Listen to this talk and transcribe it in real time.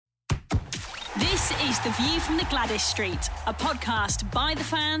This is The View from the Gwladys Street, a podcast by the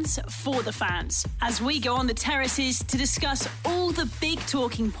fans, for the fans, as we go on the terraces to discuss all the big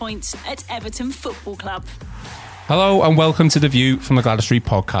talking points at Everton Football Club. Hello and welcome to The View from the Gwladys Street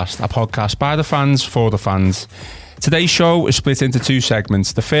podcast, a podcast by the fans, for the fans. Today's show is split into two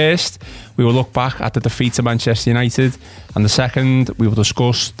segments. The first, we will look back at the defeat to Manchester United, and the second, we will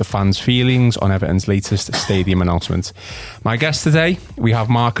discuss the fans' feelings on Everton's latest stadium announcement. My guest today, we have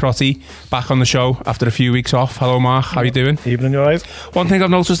Mark Crotty, back on the show after a few weeks off. Hello Mark, how are you doing? Evening, you alright? One thing I've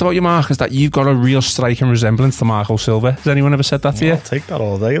noticed about you, Mark, is that you've got a real striking resemblance to Marco Silva. Has anyone ever said that to you? I'll take that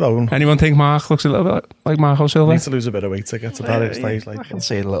all day though. Anyone think Mark looks a little bit like Marco Silva? Needs to lose a bit of weight to get to that stage. I can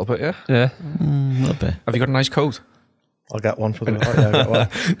see it a little bit, yeah. Yeah. A little bit. Have you got a nice coat? I'll get one for the I'll get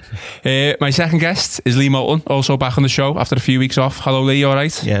one. My second guest is Lee Moulton, also back on the show after a few weeks off. Hello Lee, you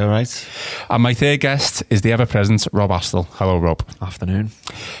alright? Yeah, alright. And my third guest is the ever-present Rob Astle. Hello Rob. Afternoon.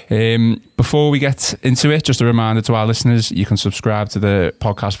 Before we get into it, just a reminder to our listeners, you can subscribe to the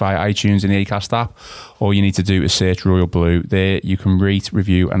podcast via iTunes and the Acast app. All you need to do is search Royal Blue. There you can rate,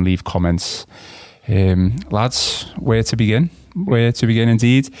 review and leave comments. Lads, where to begin? Where to begin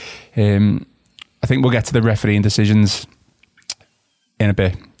indeed. I think we'll get to the refereeing decisions in a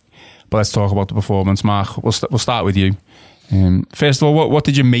bit, but let's talk about the performance. Mark, we'll start with you. First of all, what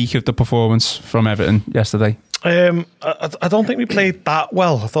did you make of the performance from Everton yesterday? I don't think we played that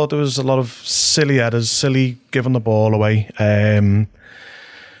well. I thought there was a lot of silly headers, silly giving the ball away,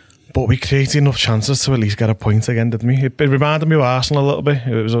 but we created enough chances to at least get a point again, didn't we? It reminded me of Arsenal a little bit.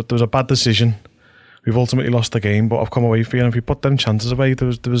 There was a bad decision. We've ultimately lost the game, but I've come away feeling if we put them chances away, there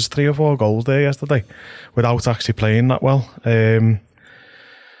was 3 or 4 goals there yesterday without actually playing that well.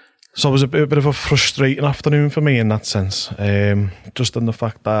 So it was a bit of a frustrating afternoon for me in that sense. Just in the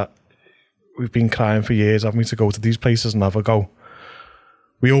fact that we've been crying for years, having to go to these places and have a go.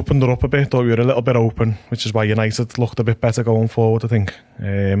 We opened it up a bit, thought we were a little bit open, which is why United looked a bit better going forward, I think.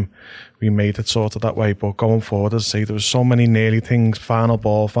 We made it sort of that way, but going forward, as I say, there was so many nearly things, final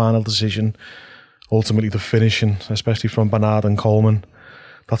ball, final decision, ultimately the finishing, especially from Bernard and Coleman.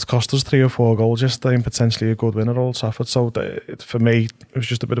 That's cost us 3 or 4 goals yesterday and potentially a good win at Old Trafford. So for me, it was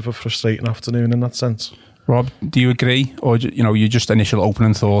just a bit of a frustrating afternoon in that sense. Rob, do you agree? Or, your just initial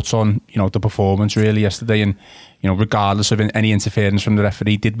opening thoughts on, the performance really yesterday and, regardless of any interference from the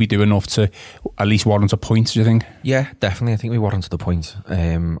referee, did we do enough to at least warrant a point, do you think? Yeah, definitely. I think we warranted the point.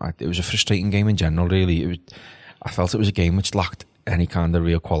 It was a frustrating game in general, really. I felt it was a game which lacked any kind of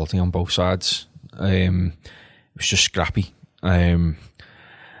real quality on both sides. It was just scrappy.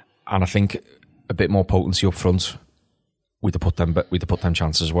 And I think a bit more potency up front, we'd have put them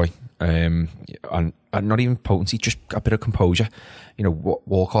chances away. And not even potency, just a bit of composure.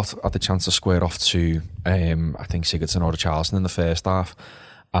 Walcott had the chance to square off to I think Sigurdsson or Charleston in the first half,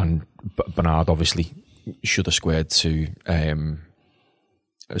 and Bernard obviously should have squared to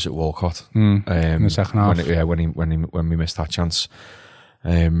is it Walcott in the second half? When we missed that chance.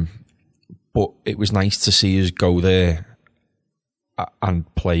 But it was nice to see us go there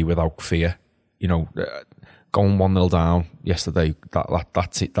and play without fear. Going 1-0 down yesterday,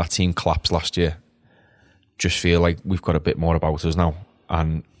 that team collapsed last year. Just feel like we've got a bit more about us now.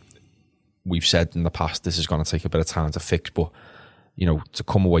 And we've said in the past this is going to take a bit of time to fix, but to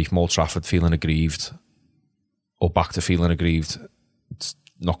come away from Old Trafford feeling aggrieved, or back to feeling aggrieved, it's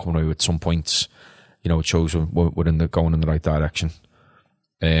not coming away with some points. It shows we're going in the right direction.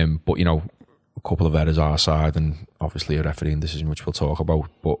 But a couple of errors our side, and obviously a refereeing decision which we'll talk about,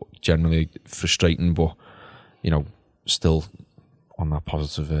 but generally frustrating, but still on that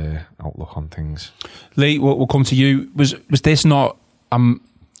positive outlook on things. Lee, we'll come to you. Was this not,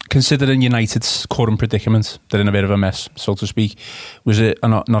 considering United's current predicament, they're in a bit of a mess, so to speak, was it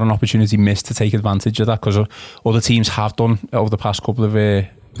not an opportunity missed to take advantage of that? Because other teams have done over the past couple of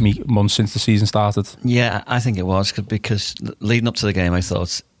months since the season started. Yeah, I think it was, because leading up to the game I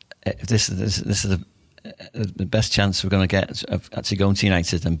thought this is the best chance we're going to get of actually going to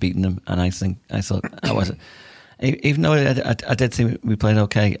United and beating them. And I thought I was, even though I did think we played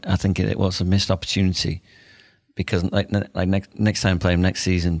okay, I think it was a missed opportunity, because next time play them next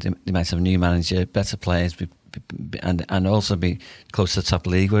season, they might have a new manager, better players, and also be close to the top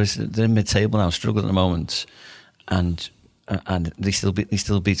league. Whereas they're in mid-table now, struggle at the moment, and they still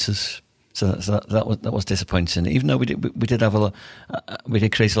beat us. So that was disappointing. Even though we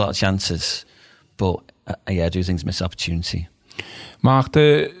did create a lot of chances, but I do think it's a missed opportunity. Mark,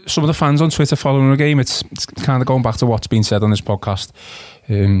 some of the fans on Twitter following the game, it's kind of going back to what's been said on this podcast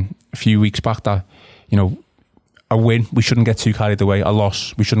a few weeks back, that a win, we shouldn't get too carried away. A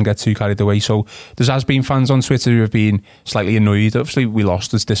loss, we shouldn't get too carried away. So there has been fans on Twitter who have been slightly annoyed. Obviously, we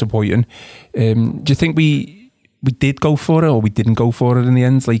lost. It's disappointing. Do you think we did go for it, or we didn't go for it in the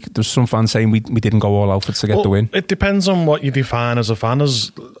end? Like, there's some fans saying we didn't go all out to get the win. It depends on what you define as a fan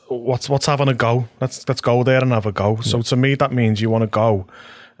as what's having a go. Let's go there and have a go. Yeah. So to me, that means you want to go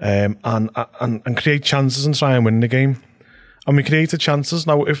and create chances and try and win the game. And we created chances.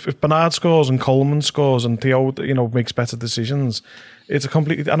 Now, if Bernard scores and Coleman scores and Theo, makes better decisions, it's a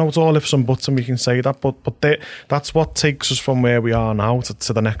completely. I know it's all ifs and buts, and we can say that, but that's what takes us from where we are now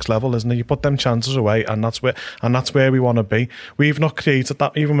to the next level, isn't it? You put them chances away, and that's where we want to be. We've not created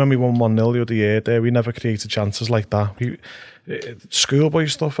that. Even when we won 1-0 the other year, there we never created chances like that. Schoolboy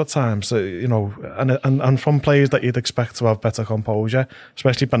stuff at times, and from players that you'd expect to have better composure,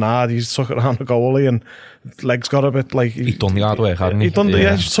 especially Bernard. He's took it around the goalie and legs got a bit like he'd done the hard work, hadn't he? He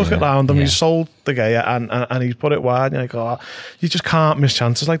took it around him. He sold the guy and he's put it wide. And you're like, you just can't miss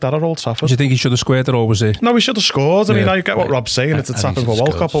chances like that at Old Trafford. Do you think he should have squared it, or was it? No, he should have scored. I mean, I get what Rob's saying. It's a tapping for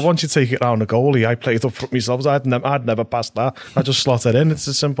Walcott, but once you take it around the goalie, I played up front myself. I'd never passed that. I just slot it in. It's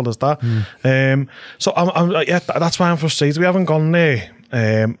as simple as that. So that's why I'm frustrated. We haven't gone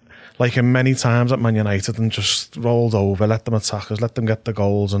there. Like in many times at Man United, and just rolled over, let them attack us, let them get the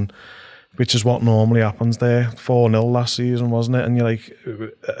goals, and which is what normally happens there. 4-0 last season, wasn't it? And you're like,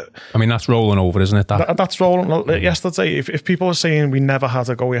 I mean, that's rolling over, isn't it? That's rolling. Yesterday, if people are saying we never had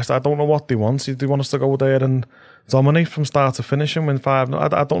to go yesterday, I don't know what they want. They want us to go there and dominate from start to finish and win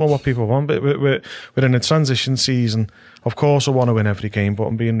 5-0. I don't know what people want, but we're in a transition season. Of course, I want to win every game, but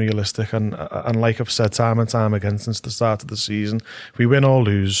I'm being realistic. And like I've said time and time again since the start of the season, if we win or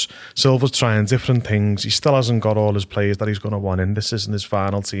lose, Silva's trying different things. He still hasn't got all his players that he's going to want in. This isn't his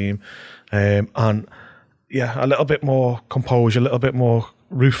final team. A little bit more composure, a little bit more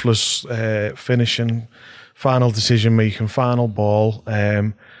ruthless finishing, final decision making, final ball.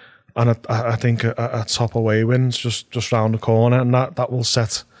 And I think a top away wins just round the corner, and that will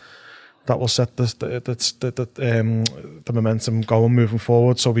set the momentum going moving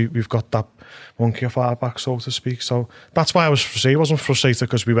forward. So we've got that monkey off our back, so to speak. So that's why I was frustrated. I wasn't frustrated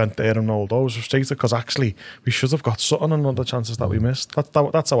because we went there and rolled over. I was frustrated because actually we should have got something and other chances that we missed.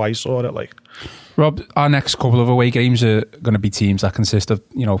 That's how I saw it. Like, Rob, our next couple of away games are going to be teams that consist of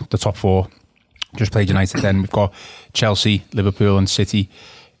the top four. Just played United. Then we've got Chelsea, Liverpool, and City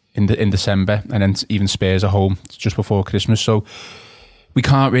in December, and then even Spurs at home just before Christmas. So we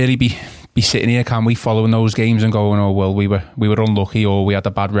can't really be sitting here, can we, following those games and going, oh well, we were unlucky, or we had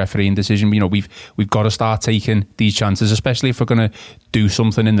a bad refereeing decision. We've got to start taking these chances, especially if we're going to do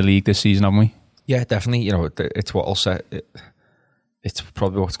something in the league this season, haven't we? Yeah, definitely. It's what'll set. It's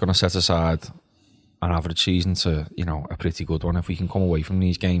probably what's going to set aside an average season to a pretty good one. If we can come away from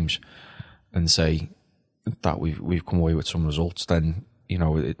these games and say that we've come away with some results, then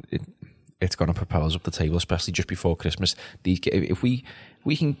it's going to propel us up the table, especially just before Christmas. If we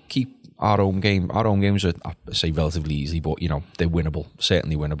can keep our home games are, I say, relatively easy, but they're winnable,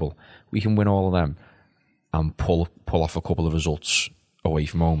 certainly winnable. We can win all of them and pull off a couple of results away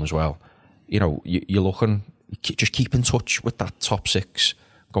from home as well. You're looking, just keep in touch with that top six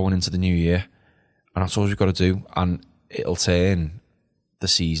going into the new year, and that's all we've got to do. And it'll turn the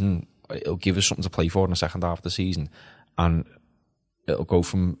season. It'll give us something to play for in the second half of the season, and it'll go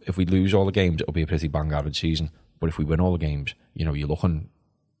from, if we lose all the games, it'll be a pretty bang average season. But if we win all the games, you're looking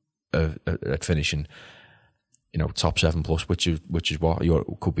at finishing, top 7+, which is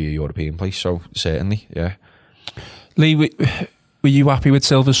what could be a European place. So certainly, yeah. Lee, were you happy with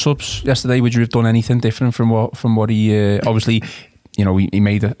Silva's subs yesterday? Would you have done anything different from what he obviously, he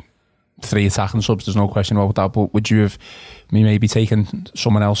made 3 attacking subs. There's no question about that. But would you have maybe taken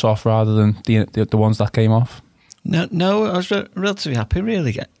someone else off rather than the ones that came off? No, I was relatively happy,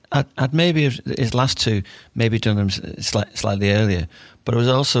 really. I'd maybe his last 2 maybe done them slightly earlier, but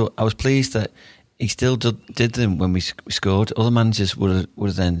I was pleased that he still did them when we scored. Other managers would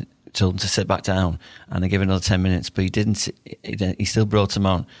have then told him to sit back down and then give another 10 minutes, but he didn't. He still brought him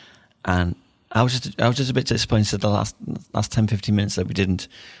on, and I was just a bit disappointed the last 10-15 minutes that we didn't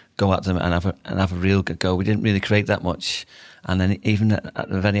go at them and have a real good go. We didn't really create that much. And then even at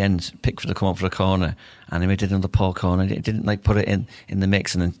the very end, Pickford had come up for a corner, and he made another poor corner. He didn't put it in the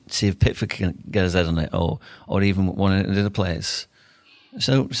mix and then see if Pickford can get his head on it, or even one of the other players.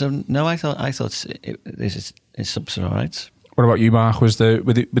 So no, I thought his subs are all right. What about you, Mark? Were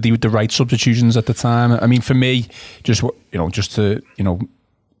the right substitutions at the time? I mean, for me, just to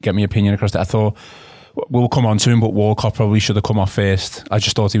get my opinion across that, I thought we'll come on to him, but Walcott probably should have come off first. I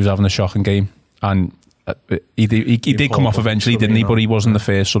just thought he was having a shocking game, and he did come off eventually, didn't he? But he wasn't the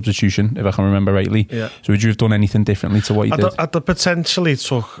first substitution, if I can remember rightly. Yeah. So would you have done anything differently to what you did? I'd potentially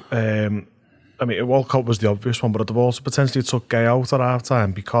took. I mean, Walcott was the obvious one, but I'd have also potentially took Gay out at half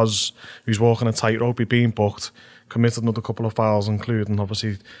time because he was walking a tightrope. He'd been booked, committed another couple of fouls, including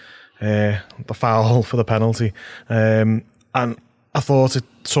obviously the foul for the penalty. And I thought it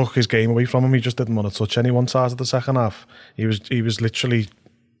took his game away from him. He just didn't want to touch anyone side of the second half. He was literally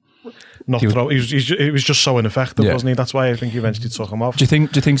not throw. He was just so ineffective, wasn't he? That's why I think he eventually took him off. Do you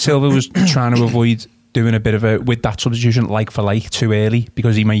think Silva was trying to avoid doing a bit of with that substitution like for like too early,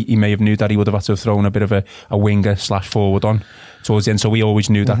 because he may have knew that he would have had to have thrown a bit of a winger / forward on towards the end, so we always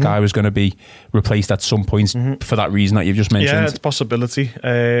knew that guy was going to be replaced at some point for that reason that you've just mentioned? Yeah, it's a possibility.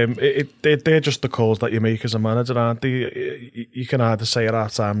 They're just the calls that you make as a manager, aren't they? You can either say at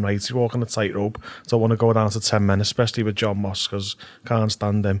half time, right, he's walking a tightrope, don't want to go down to 10 men, especially with John Moss, because can't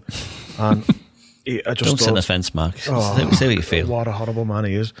stand him. And don't sit on the fence, Mark. Say what you feel. What a horrible man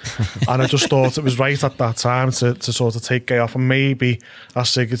he is. And I just thought it was right at that time to sort of take Gay off and maybe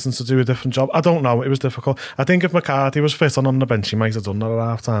ask Sigurdsson to do a different job. I don't know. It was difficult. I think if McCarthy was fit on the bench, he might have done that at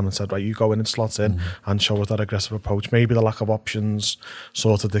half time and said, right, you go in and slot in and show us that aggressive approach. Maybe the lack of options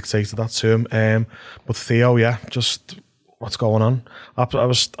sort of dictated that to him. But Theo, just what's going on? I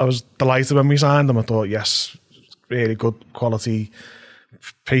was delighted when we signed him. I thought, yes, really good quality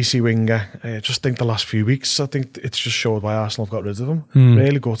pacey winger. I just think the last few weeks, I think it's just showed why Arsenal have got rid of him.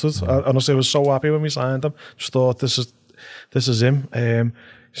 Really gutted. Honestly, I was so happy when we signed him. Just thought this is him. It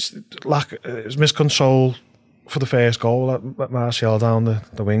was miscontrol for the first goal at Martial down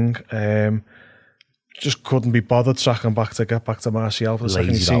the wing. Just couldn't be bothered tracking back to get back to Martial for the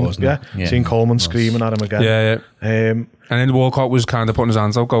second. Seen Coleman screaming at him again. And then Walcott was kind of putting his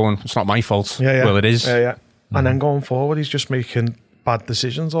hands out, going, "It's not my fault." Well, it is. And then going forward, he's just making bad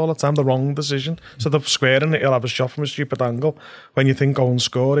decisions all the time, the wrong decision. So they're squaring it, he'll have a shot from a stupid angle. When you think go and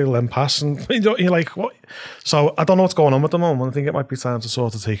score, he'll then pass, and you're like, what? So I don't know what's going on at the moment. I think it might be time to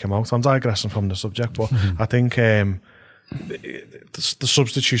sort of take him out. I'm digressing from the subject, but I think the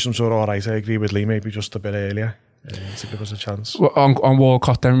substitutions were all right. I agree with Lee, maybe just a bit earlier to give us a chance. Well, on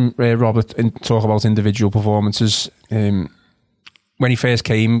Walcott then, Robert, talk about individual performances. When he first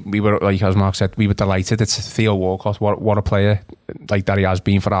came, we were, like as Mark said, we were delighted. It's Theo Walcott, what a player like that he has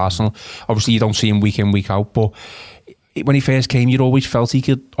been for Arsenal. Obviously, you don't see him week in, week out, but when he first came, you'd always felt he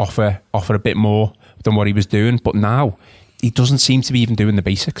could offer a bit more than what he was doing. But now, he doesn't seem to be even doing the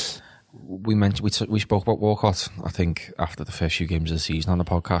basics. We spoke about Walcott, I think, after the first few games of the season on the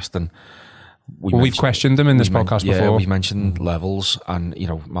podcast, and we've questioned him in this podcast before. Yeah, we mentioned levels, and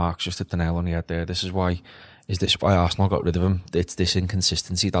Mark's just hit the nail on the head there. Is this why Arsenal got rid of him? It's this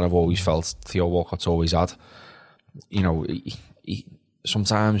inconsistency that I've always felt Theo Walcott's always had. He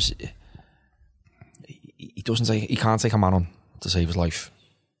sometimes he doesn't say, he can't take a man on to save his life.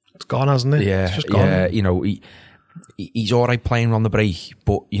 It's gone, hasn't it? Yeah, it's just gone. Yeah. He's all right playing on the break,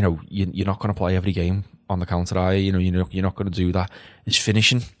 but you're not going to play every game on the counter, are you? You're not going to do that. His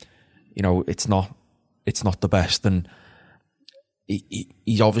finishing, it's not the best, and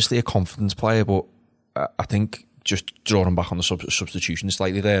he's obviously a confidence player, but I think just drawing back on the substitution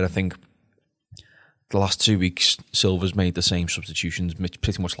slightly there, I think the last 2 weeks Silva's made the same substitutions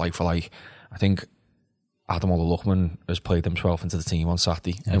pretty much like for like. I think Adam Ola-Luckman has played himself into the team on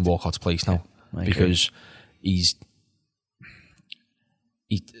Saturday in Walcott's place now, because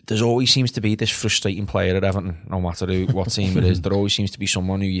there always seems to be this frustrating player at Everton, no matter what team it is. There always seems to be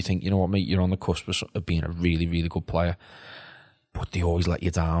someone who you think, you know what, mate, you're on the cusp of being a really, really good player, but they always let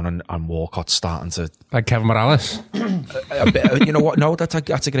you down, and Walcott's starting to... Like Kevin Morales? A bit, you know what? No, that's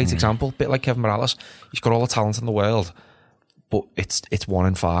a great example. A bit like Kevin Morales. He's got all the talent in the world, but it's 1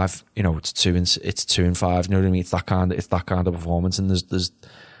 in 5. It's 2 in 5. You know what I mean? It's that kind of performance, and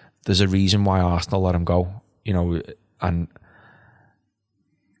there's a reason why Arsenal let him go. And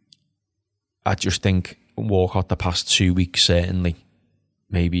I just think Walcott the past 2 weeks, certainly,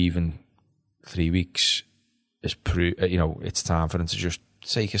 maybe even 3 weeks, is it's time for him to just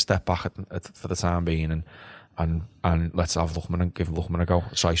take a step back for the time being, and let's have Luckman and give Luckman a go,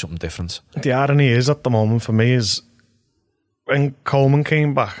 try something different. The irony is, at the moment for me, is when Coleman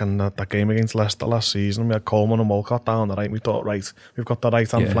came back and that game against Leicester last season, we had Coleman and Walcott down the right. We thought, right, we've got the right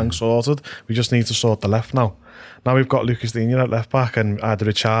hand flank sorted. We just need to sort the left now. Now we've got Lucas Digne at left back and either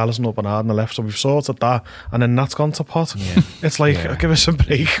Richarlison or Bernard on the left, so we've sorted that, and then that's gone to pot. Yeah. It's like, give us a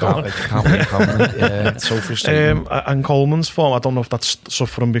break. It's so frustrating. And Coleman's form, I don't know if that's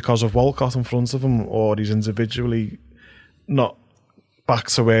suffering because of Walcott in front of him, or he's individually not back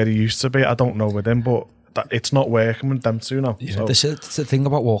to where he used to be. I don't know with him, but that it's not working with them two now. Yeah. The thing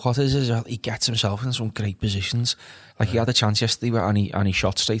about Walcott is that he gets himself in some great positions. Like he had a chance yesterday and he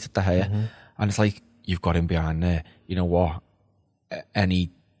shot straight at the hair, and it's like, you've got him behind there. You know what?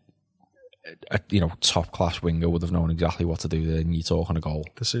 Any top class winger would have known exactly what to do there, and you're talking a goal.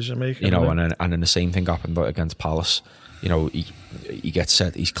 Decision making. And then the same thing happened against Palace. He gets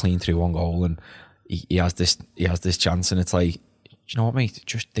set, he's clean through one goal, and he has this chance, and it's like, you know what, mate?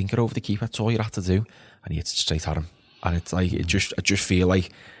 Just think it over the keeper. That's all you have to do, and he hits it straight at him. And it's like, I just feel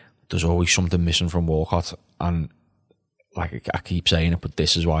like there's always something missing from Walcott, and like I keep saying it, but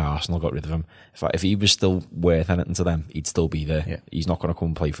this is why Arsenal got rid of him. If he was still worth anything to them, he'd still be there. Yeah. He's not going to come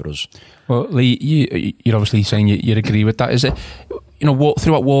and play for us. Well, Lee, you're obviously saying you agree with that. Is it,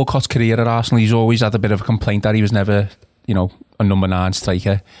 throughout Walcott's career at Arsenal, he's always had a bit of a complaint that he was never, a number 9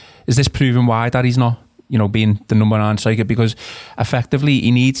 striker. Is this proving why that he's not, being the number 9 striker? Because effectively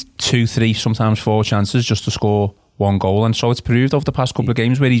he needs 2, 3, sometimes 4 chances just to score 1 goal, and so it's proved over the past couple of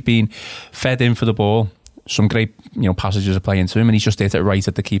games where he's been fed in for the ball. Some great, passages are playing to him, and he's just hit it right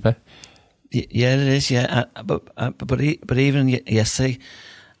at the keeper. Yeah, it is. Yeah, but even yesterday,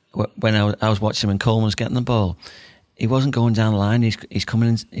 when I was watching him and Coleman was getting the ball, he wasn't going down the line. He's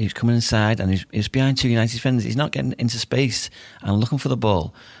coming inside, and he's behind 2 United defenders. He's not getting into space and looking for the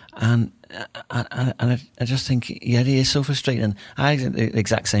ball. And I just think, he is so frustrating. I had the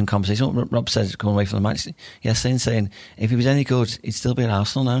exact same conversation. What Rob said coming away from the match yesterday, and saying if he was any good, he'd still be at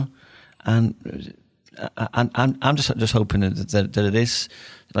Arsenal now. And I'm just hoping that it is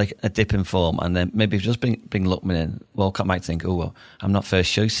like a dip in form, and then maybe if you just bring Lookman in, Walcott might think, oh well, I'm not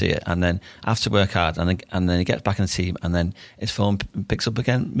first choice here, and then have to work hard, and then he gets back in the team, and then his form picks up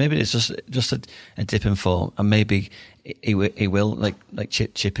again. Maybe it's just a dip in form, and maybe he will like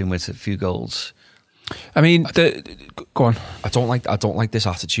chip in with a few goals. I mean, go on. I don't like this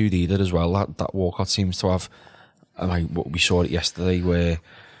attitude either as well that Walcott seems to have. Like what we saw it yesterday, where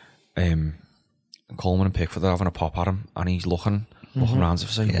Coleman and Pickford are having a pop at him, and he's looking around to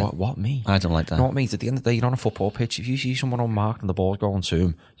say, what me? I don't like that. You know what, mate? At the end of the day, you're on a football pitch. If you see someone unmarked and the ball's going to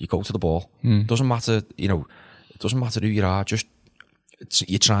him, you go to the ball. Doesn't matter, it doesn't matter who you are. Just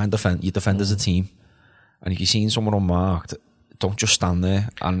you try and defend. You defend as a team, and if you're seeing someone unmarked, don't just stand there.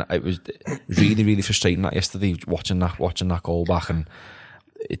 And it was really, really frustrating that yesterday, watching that goal back, and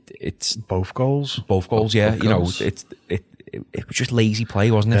it's both goals. Yeah, it was just lazy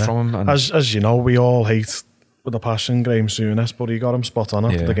play, wasn't it, from him? And as you know, we all hate with a passion Graham Souness, but he got him spot on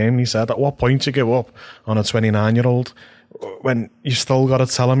after the game. And he said, at what point you give up on a 29-year-old when you still got to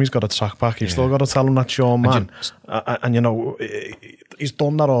tell him he's got to track back, you've still got to tell him that's your man. And he's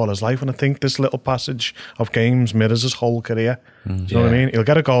done that all his life, and I think this little passage of games mirrors his whole career. Do you know what I mean? He'll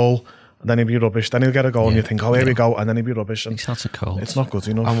get a goal, and then he'll be rubbish. Then he'll get a goal, and you think, oh, here we go, and then he'll be rubbish. And it's not good,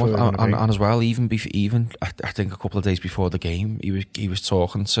 And as well, even I think a couple of days before the game, he was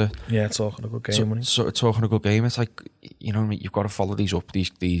talking to talking a good game. Talking a good game. It's like, you've got to follow these up,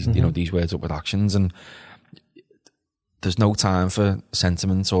 these these words up with actions, and there's no time for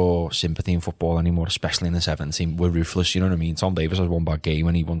sentiment or sympathy in football anymore, especially in the 7th team. We're ruthless, you know what I mean? Tom Davies has one bad game,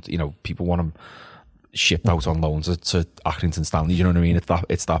 and people want him shipped out on loan to Accrington Stanley, you know what I mean?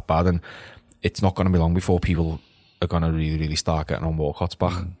 It's that bad, and it's not going to be long before people are going to really, really start getting on Walcott's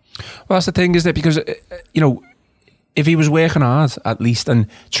back. Well, that's the thing, isn't it? Because, if he was working hard, at least, and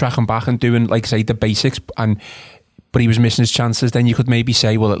tracking back and doing, like, say, the basics, but he was missing his chances, then you could maybe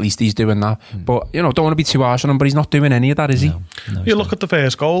say, well, at least he's doing that. But, don't want to be too harsh on him, but he's not doing any of that, is he? No, you look at the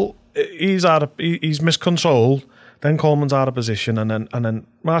first goal, he's miscontrolled. Then Coleman's out of position, and then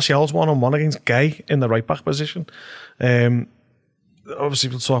Martial's 1-on-1 against Gay in the right back position. Obviously,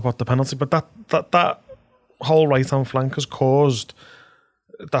 we'll talk about the penalty, but that whole right hand flank has caused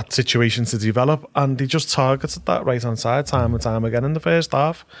that situation to develop, and he just targeted that right hand side time and time again in the first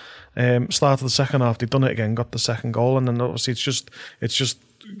half. Started the second half, they've done it again, got the second goal, and then obviously it's just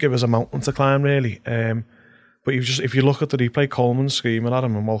give us a mountain to climb, really. But if you look at the replay, Coleman's screaming at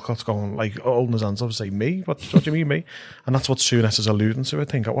him, and Walcott's going, like, holding his hands up and say, me? What do you mean, me? And that's what Souness is alluding to, I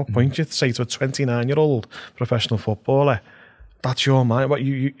think. At what point do you say to a 29-year-old professional footballer, that's your man?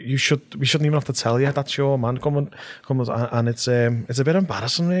 We shouldn't even have to tell you, that's your man. Come on. And it's a bit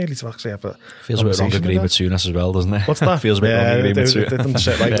embarrassing, really, to actually have a feels a bit wrong agreeing with Souness as well, doesn't it? What's that? Feels a bit wrong agreeing with Souness. It didn't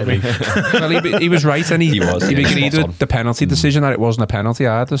sit right to me. Well, he was right, and he agreed with the penalty decision that it wasn't a penalty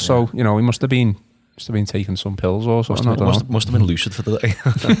either. So, he must have been taking some pills or something. Must have been lucid for the day.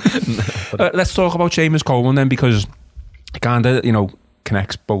 Let's talk about Seamus Coleman then, because it kind of,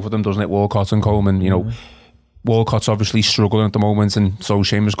 connects both of them, doesn't it? Walcott and Coleman, Walcott's obviously struggling at the moment, and so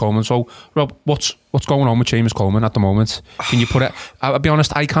Seamus Coleman. So, Rob, what's going on with Seamus Coleman at the moment? Can you put it? I'll be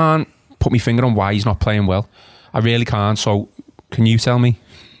honest, I can't put my finger on why he's not playing well. I really can't. So, can you tell me?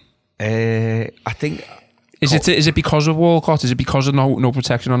 I think is it because of Walcott? Is it because of no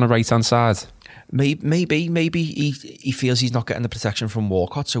protection on the right hand side? Maybe he feels he's not getting the protection from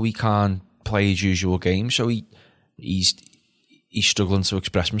Walcott, so he can't play his usual game. So he's struggling to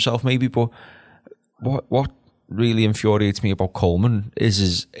express himself. Maybe, but what really infuriates me about Coleman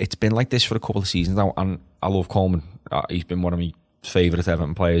is it's been like this for a couple of seasons now, and I love Coleman. He's been one of my favourite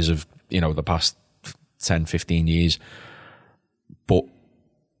Everton players of the past 10, 15 years. But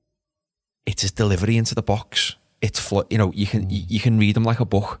it's his delivery into the box. It's you can read him like a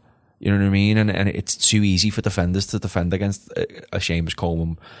book. You know what I mean? And it's too easy for defenders to defend against a Seamus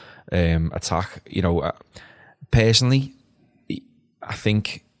Coleman attack. Personally, I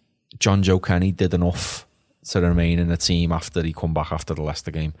think John Joe Kenny did enough to remain in the team after he come back after the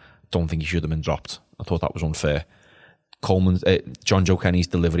Leicester game. Don't think he should have been dropped. I thought that was unfair. John Joe Kenny's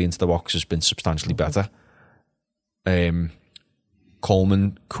delivery into the box has been substantially better.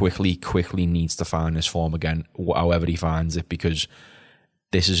 Coleman quickly needs to find his form again, however he finds it, because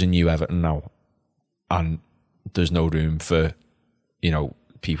this is a new Everton now, and there's no room for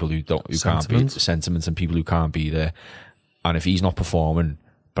people who can't be sentiments and people who can't be there. And if he's not performing,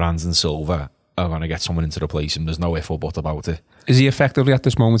 Brandon Silva are going to get someone in to replace him. There's no if or but about it. Is he effectively at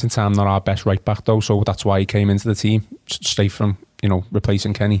this moment in time not our best right back though? So that's why he came into the team straight from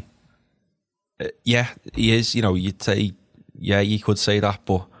replacing Kenny. Yeah, he is. You'd say, yeah, you could say that,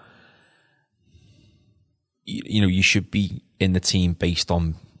 but you should be in the team based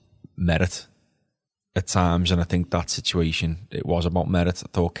on merit at times, and I think that situation, it was about merit. I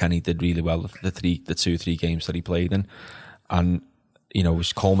thought Kenny did really well the 2-3 games that he played in, and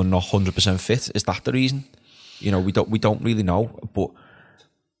is Coleman not 100% fit? Is that the reason? We don't really know, but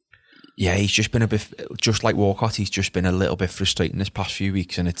yeah, he's just been a bit, just like Walcott, he's just been a little bit frustrating this past few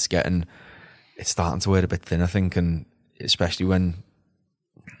weeks, and it's starting to wear a bit thin, I think, and especially when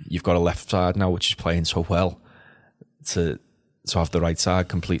you've got a left side now which is playing so well, to have the right side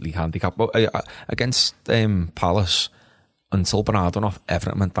completely handicapped. But against Palace, until Bernardo went off,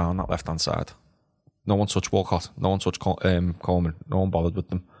 Everton went down that left hand side. No one touched Walcott, no one touched Coleman, no one bothered with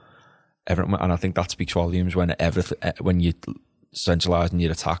them. Everton, and I think that speaks volumes when you centralising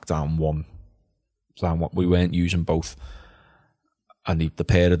your attack down one, we weren't using both, and the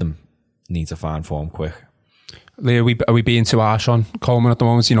pair of them need to find form quick. Lee, are we being too harsh on Coleman at the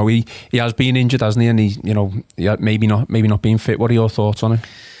moment? He has been injured, hasn't he? And he maybe not being fit. What are your thoughts on it?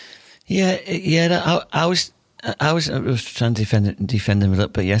 Yeah. I was trying to defend him a little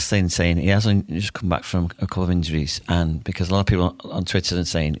bit yesterday and saying he hasn't just come back from a couple of injuries, and because a lot of people on Twitter are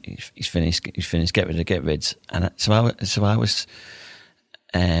saying he's finished, get rid, and so I was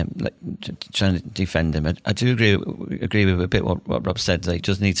trying to defend him. I do agree with a bit what Rob said. That he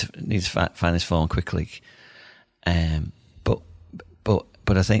does need to find his form quickly. But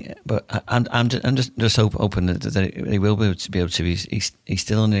I think, I'm just hoping that he will be able to. He's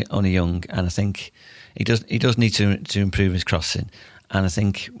still only young, and I think he does need to improve his crossing. And I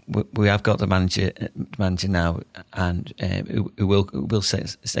think we have got the manager now, and who will say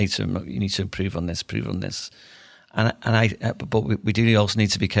to him, you need to improve on this. But we do also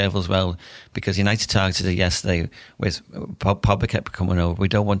need to be careful as well, because United targeted it yesterday with Pogba kept coming over. We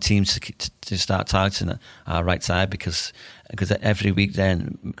don't want teams to start targeting our right side because every week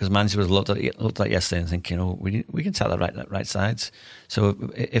then, because managers would looked at yesterday and thinking, we can tell the right sides. So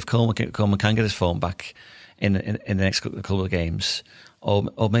if Coleman can get his form back in the next couple of games,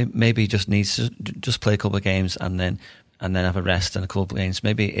 or maybe he just needs to just play a couple of games and then have a rest and a couple of games.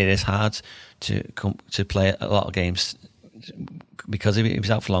 Maybe it is hard to play a lot of games because he was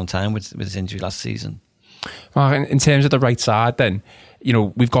out for a long time with his injury last season. Well, in terms of the right side then,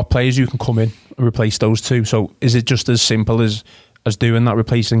 we've got players who can come in and replace those two. So is it just as simple as doing that,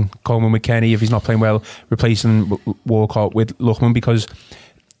 replacing Coleman with Kenny if he's not playing well, replacing Walcott with Lookman? Because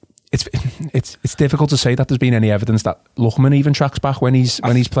it's difficult to say that there's been any evidence that Lookman even tracks back when he's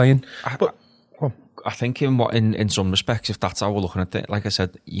playing. I think in some respects, if that's how we're looking at it, like I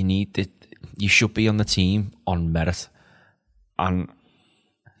said, you should be on the team on merit, and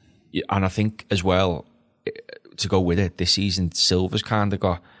I think as well, to go with it, this season Silva's kind of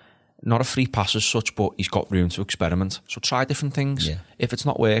got not a free pass as such, but he's got room to experiment. So try different things. Yeah. If it's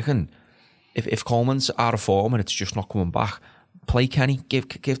not working, if Coleman's out of form and it's just not coming back, play Kenny, give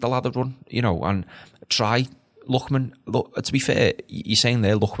the lad a run, and try Lookman. Look, to be fair, you're saying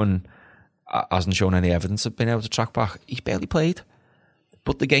there Lookman hasn't shown any evidence of being able to track back. He's barely played,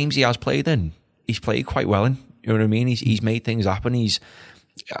 but the games he has played in, he's played quite well in. You know what I mean? He's made things happen.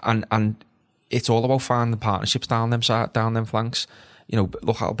 And it's all about finding partnerships down them flanks. You know,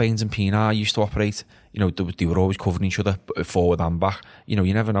 look how Baines and Pienaar used to operate. You know, they were always covering each other, forward and back. You know,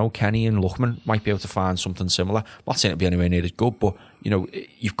 you never know. Kenny and Luchman might be able to find something similar. I'm not saying it'll be anywhere near as good, but, you know,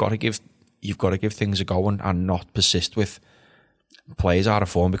 you've got to give things a go and not persist with players out of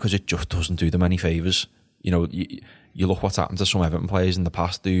form, because it just doesn't do them any favours. You know, you look what's happened to some Everton players in the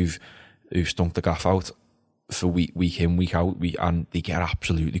past who've stunk the gaff out for week in, week out, and they get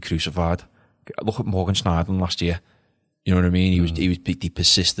absolutely crucified. Look at Morgan Schneiderlin last year. You know what I mean? He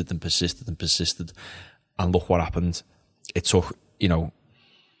persisted and persisted and persisted, and look what happened. It took, you know,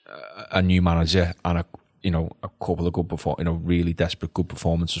 a new manager and a couple of good really desperate good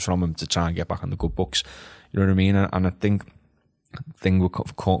performances from him to try and get back in the good books. You know what I mean? And I think the thing with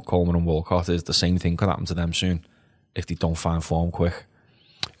Coleman and Walcott is the same thing could happen to them soon if they don't find form quick.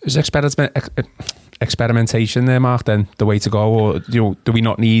 Is experimentation there, Mark, then the way to go? Or do we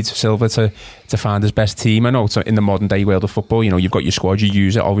not need Silva to find his best team? I know it's in the modern day world of football, you know, you've got your squad, you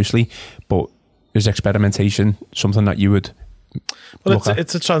use it obviously, but is experimentation something that you would look at?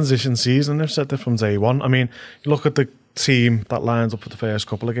 It's a transition season. They've said that from day one. I mean, you look at the team that lines up for the first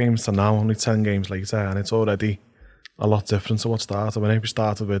couple of games to now, only 10 games later, and it's already a lot different to what started. When we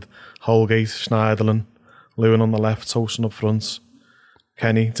started with Holgate, Schneiderlin, Lewin on the left, Tosin up front,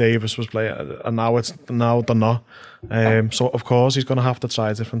 Kenny Davis was playing, and now they're not. So of course he's going to have to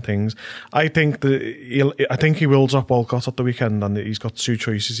try different things. I think he will drop Walcott at the weekend, and he's got two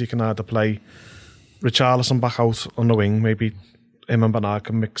choices. He can either play Richarlison back out on the wing, maybe him and Bernard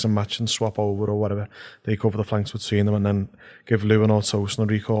can mix and match and swap over or whatever. They cover the flanks between them, and then give Lewin or Tosin a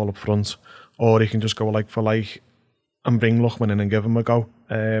recall up front, or he can just go like for like and bring Luchman in and give him a go.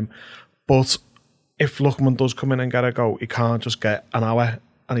 But if Luchman does come in and get a go, he can't just get an hour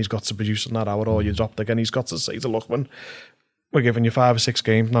and he's got to produce in that hour, or you dropped again. He's got to say to Luchman, we're giving you 5 or 6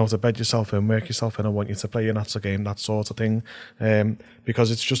 games now to bed yourself in, work yourself in, I want you to play your Nats a game, that sort of thing.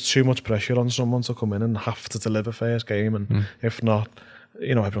 Because it's just too much pressure on someone to come in and have to deliver first game, and if not,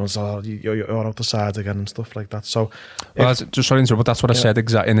 you know, everyone's you're out the side again and stuff like that. So, just sorry to interrupt, but that's what I said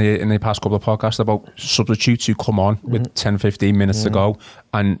exactly in the past couple of podcasts about substitutes who come on with 10-15 minutes to go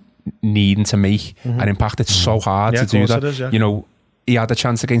and needing to make an impact. It's so hard to do that. You know, he had a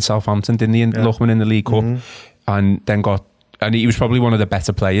chance against Southampton, didn't he, Luchman in the League Cup, and then and he was probably one of the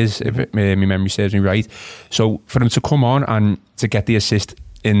better players, if my memory serves me right. So for him to come on and to get the assist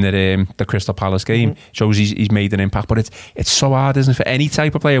in the Crystal Palace game shows he's made an impact. But it's so hard, isn't it, for any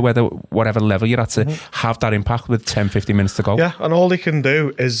type of player, whatever level you're at, to have that impact with 10-15 minutes to go. Yeah, and all he can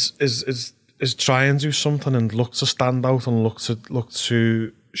do is try and do something and look to stand out and look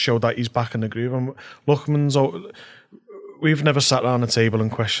to show that he's back in the groove. And we've never sat around the table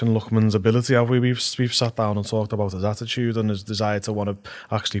and questioned Luchman's ability, have we? We've sat down and talked about his attitude and his desire to want to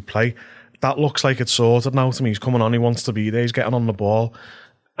actually play. That looks like it's sorted now to me. He's coming on, he wants to be there, he's getting on the ball,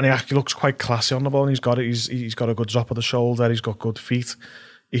 and he actually looks quite classy on the ball, and he's got a good drop of the shoulder, he's got good feet,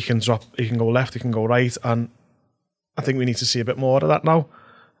 he can go left, he can go right, and I think we need to see a bit more of that now.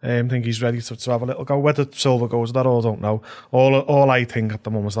 I think he's ready to have a little go. Whether Silva goes with that, I don't know. All I think at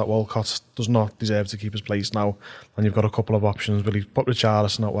the moment is that Walcott does not deserve to keep his place now, and you've got a couple of options. Will he put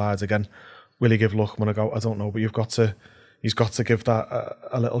Richarlison out wide again? Will he give Luchman a go? I don't know, but he's got to give that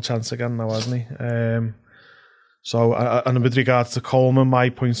a little chance again now, hasn't he? And with regards to Coleman, my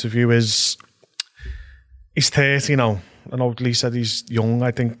point of view is he's 30 now. I know Lee said he's young.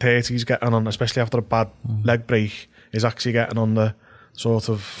 I think 30 he's getting on, especially after a bad leg break, is actually getting on the sort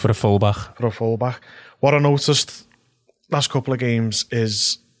of... For a fullback. What I noticed last couple of games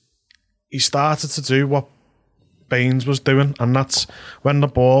is he started to do what Baines was doing, and that's when the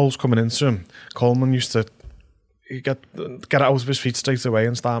ball's coming into him. Coleman used to get out of his feet straight away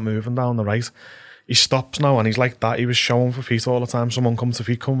and start moving down the right. He stops now, and he's like that. He was showing for feet all the time. Someone come to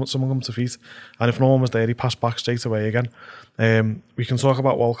feet. And if no one was there, he passed back straight away again. We can talk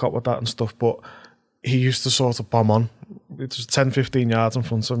about Walcott with that and stuff, but he used to sort of bomb on. It was 10-15 yards in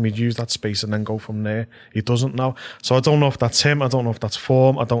front of him. He'd use that space and then go from there. He doesn't now. So I don't know if that's him. I don't know if that's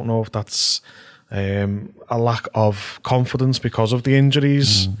form. I don't know if that's a lack of confidence because of the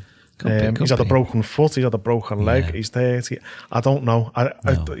injuries. He's had a broken foot. He's had a broken leg. Yeah. He's 30. I don't know. I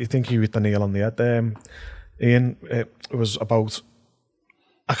think he hit the nail on the head. Ian, it was about...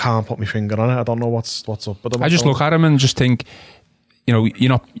 I can't put my finger on it. I don't know what's up. But I just look at him and just think, you know,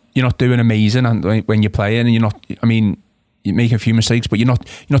 you're not doing amazing, and when you're playing, and you're not. I mean, you're making a few mistakes, but you're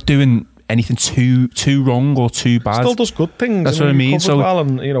not doing anything too wrong or too bad. Still does good things. That's what I mean. So, well,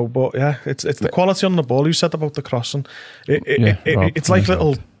 and but yeah, it's the quality on the ball. You said about the crossing. It's like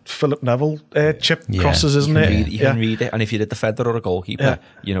little Philip Neville chip crosses, isn't it? You can read it, and if you're a defender or a goalkeeper,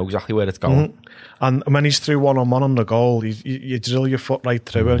 you know exactly where it's going. And when he's through one-on-one on the goal, you drill your foot right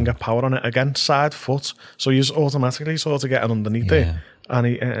through it and get power on it again, side foot. So you're automatically sort of getting underneath it, and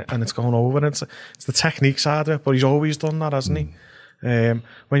it's going over. It's the technique side of it, but he's always done that, hasn't he?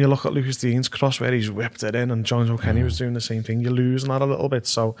 When you look at Lucas Dean's cross where he's whipped it in, and John Joe Kenny was doing the same thing, you're losing that a little bit.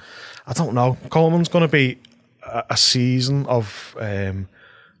 So I don't know. Coleman's going to be a season of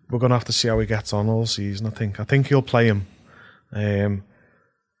we're going to have to see how he gets on all season. I think he'll play him,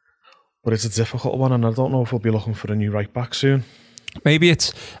 but it's a difficult one, and I don't know if we'll be looking for a new right back soon. Maybe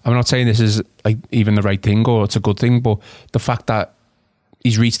I'm not saying this is like even the right thing or it's a good thing, but the fact that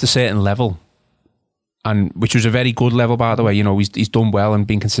he's reached a certain level, and which was a very good level, by the way. You know, he's done well and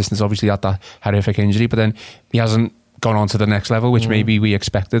been consistent. Obviously had that horrific injury, but then he hasn't gone on to the next level, which maybe we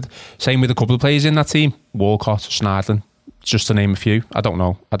expected. Same with a couple of players in that team, Walcott, Schneidlin, just to name a few. I don't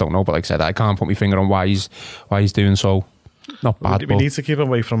know, but like I said, I can't put my finger on why he's doing so. Not bad. We need to keep him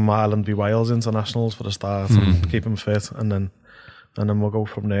away from Ireland v Wales internationals for the start, and keep him fit, and then we'll go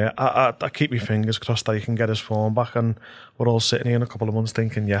from there. I keep my fingers crossed that he can get his form back, and we're all sitting here in a couple of months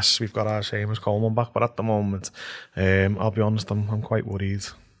thinking, yes, we've got our Seamus Coleman back, but at the moment, I'll be honest, I'm quite worried.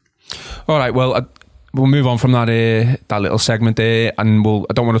 All right, well, we'll move on from that little segment there, and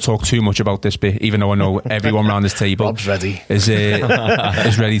I don't want to talk too much about this bit, even though I know everyone around this table Rob's ready. is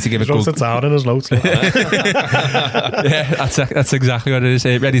ready to give a good... He down in his notes. Yeah, that's exactly what it is.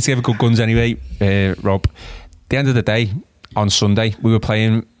 Ready to give a good guns anyway, Rob. At the end of the day, on Sunday, we were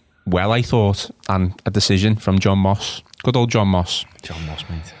playing well, I thought, and a decision from John Moss. Good old John Moss. John Moss,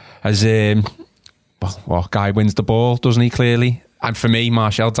 mate. As, well, guy wins the ball, doesn't he, clearly? And for me,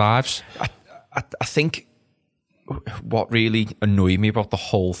 Martial dives. I think what really annoyed me about the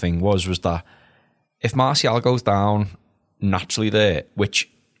whole thing was that if Martial goes down naturally there, which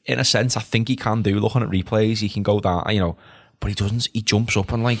in a sense I think he can do, looking at replays, he can go down, you know, but he doesn't. He jumps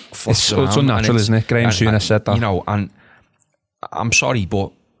up and like fluffs around. It's unnatural, isn't it? Graham Souness said that. You know, and I'm sorry,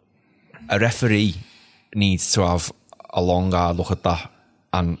 but a referee needs to have a long hard look at that,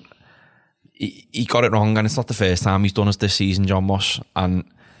 and he got it wrong, and it's not the first time he's done us this season, John Moss, and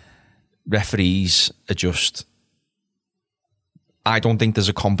referees are just... I don't think there's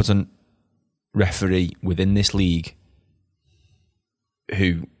a competent referee within this league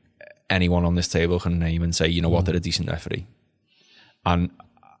who anyone on this table can name and say, you know what, they're a decent referee. And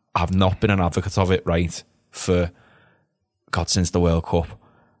I've not been an advocate of it, right, for God, since the World Cup.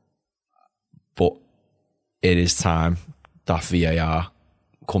 But it is time that VAR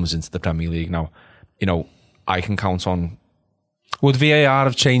comes into the Premier League now. You know, I can count on... Would VAR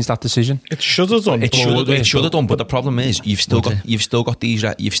have changed that decision? It should have done. It should have done, but the problem is you've still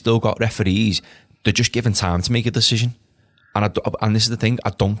got referees. They're just given time to make a decision, and this is the thing.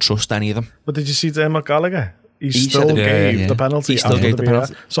 I don't trust any of them. But did you see Dermot Gallagher? He still gave the penalty. He still gave the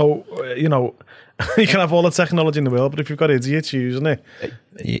penalty. So you know, you can have all the technology in the world, but if you've got idiots using it,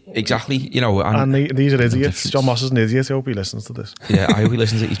 exactly. You know, and these are idiots. John Moss is an idiot. I hope he listens to this. Yeah, I hope he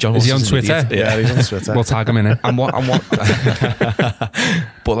listens to it. John Moss is he on Twitter? Yeah, he's on Twitter. We'll tag him in it. And what?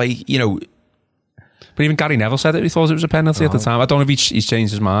 But like, you know, but even Gary Neville said it. He thought it was a penalty at the time. I don't know if he's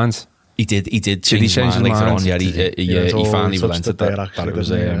changed his mind. He did change his mind later on. Yeah, he finally relented that it was.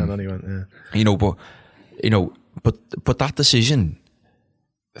 You know, but that decision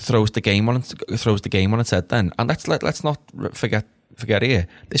throws the game on its head then. And let's not forget here,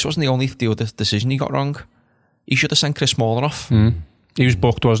 this wasn't the only decision he got wrong. He should have sent Chris Smalling off. He was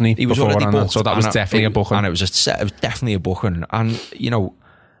booked, wasn't he? He was already booked, so that was definitely a booking. And it was definitely a booking. And you know,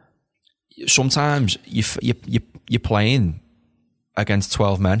 sometimes you're playing against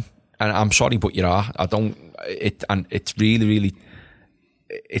 12 men, and I'm sorry, but you are. And it's really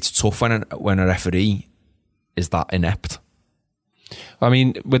it's tough when a referee is that inept. I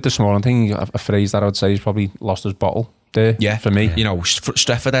mean, with the Smalling thing, a phrase that I would say is probably lost his bottle there. Yeah, for me, you know,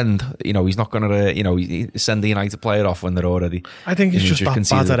 Strefford end. You know, he's not going to, send the United player off when they're already. I think he's just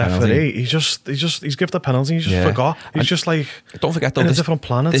that bad a referee. He's given the penalty. He just forgot. He's just like, don't forget though, in a different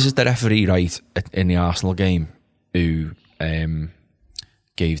planet. This is the referee, right, in the Arsenal game who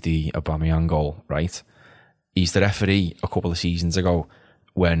gave the Aubameyang goal, right? He's the referee a couple of seasons ago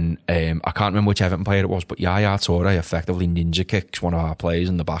when I can't remember which Everton player it was, but Yaya Toure effectively ninja kicks one of our players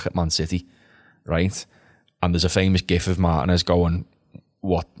in the back at Man City, right? And there's a famous gif of Martinez going,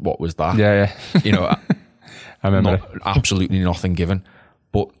 what was that? Yeah. You know, I remember absolutely nothing given.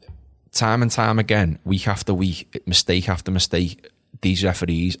 But time and time again, week after week, mistake after mistake, these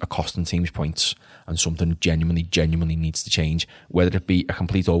referees are costing teams points, and something genuinely needs to change. Whether it be a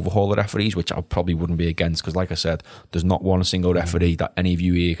complete overhaul of referees, which I probably wouldn't be against, because like I said, there's not one single referee that any of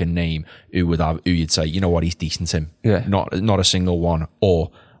you here can name who you'd say, you know what, he's decent, him. Yeah. Not a single one.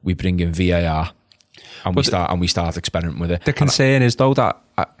 Or we bring in VAR and we start experimenting with it. The concern is though that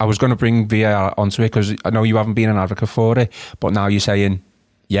I was going to bring VAR onto it because I know you haven't been an advocate for it, but now you're saying,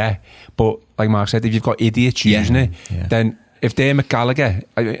 yeah. But like Mark said, if you've got idiots using it, then if they're McGallagher,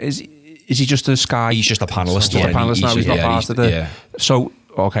 is he just a Sky? He's just a panellist. He's a panellist now. He's not part of the. So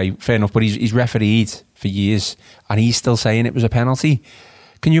okay, fair enough. But he's refereed for years, and he's still saying it was a penalty.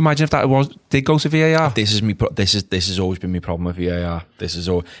 Can you imagine if that did go to VAR? This has always been my problem with VAR. This is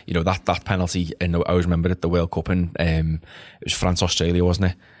all, you know, that penalty. I always remember at the World Cup, and it was France Australia,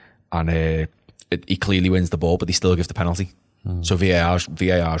 wasn't it? And he clearly wins the ball, but he still gives the penalty. So VAR's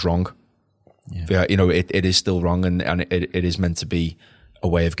wrong. Yeah. You know, it is still wrong, and it is meant to be a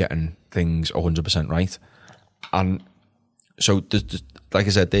way of getting things 100% right. And so, like I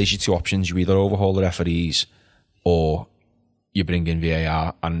said, there's your two options. You either overhaul the referees or you bring in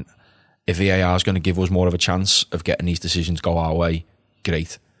VAR. And if VAR is going to give us more of a chance of getting these decisions go our way,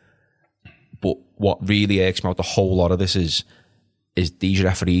 great. But what really irks me out the whole lot of this is these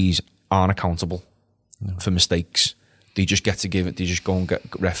referees aren't accountable for mistakes. They just get to give it. They just go and get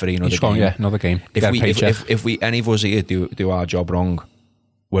referee another game. Another game. If we any of us here do our job wrong,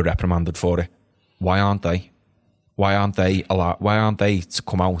 we're reprimanded for it. Why aren't they? Why aren't they allowed? Why aren't they to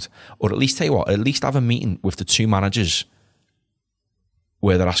come out, or at least tell you what? At least have a meeting with the two managers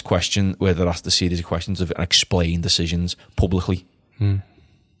where they're asked the series of questions of and explain decisions publicly. And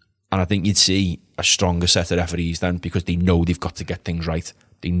I think you'd see a stronger set of referees then, because they know they've got to get things right.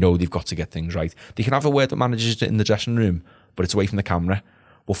 They can have a word with managers in the dressing room, but it's away from the camera.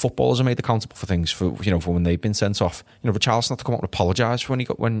 Well, footballers are made accountable for things for when they've been sent off. You know, Richarlison had to come out and apologise when he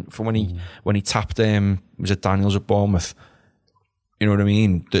tapped was it Daniels at Bournemouth? You know what I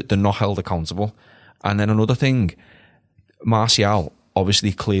mean? They're not held accountable. And then another thing, Martial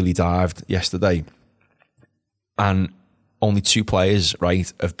obviously clearly dived yesterday, and only 2 players,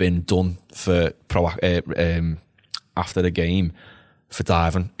 right, have been done for after the game for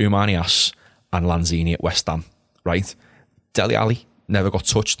diving: Oumar and Lanzini at West Ham, right? Dele Alli never got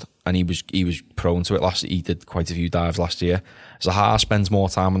touched, and he was prone to it he did quite a few dives last year. Zaha spends more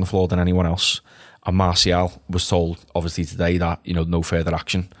time on the floor than anyone else, and Martial was told obviously today that, you know, no further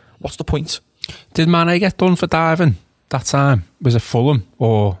action. What's the point? Did Mane get done for diving that time? Was it Fulham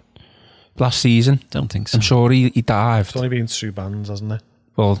or last season? Don't think so. I'm sure he dived. It's only been 2 bans, hasn't it?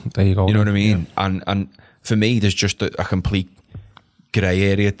 Well, there you go. You know what I mean? Yeah. And for me, there's just a complete grey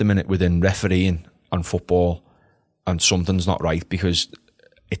area at the minute within refereeing and football, and something's not right, because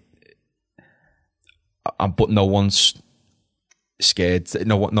but no one's scared.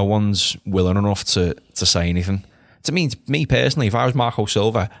 No one's willing enough to say anything. To me personally, if I was Marco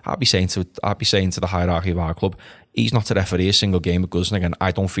Silva, I'd be saying to the hierarchy of our club, he's not to referee a single game at Goodison again.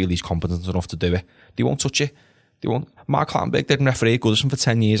 I don't feel he's competent enough to do it. They won't touch it. They won't. Mark Clattenburg didn't referee at Goodison for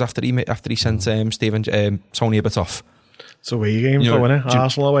 10 years after he sent Tony Abbott off. It's away games, though, isn't it?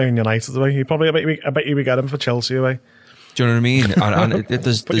 Arsenal away and United away. I bet you would get him for Chelsea away. Do you know what I mean? And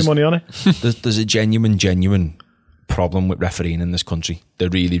there's put your money on it. There's a genuine problem with refereeing in this country. There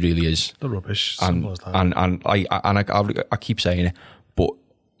really, really is. The rubbish. And I keep saying it, but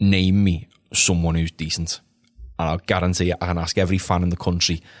name me someone who's decent, and I'll guarantee you, I can ask every fan in the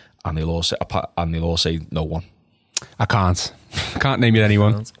country, and they'll all say no one. I can't name you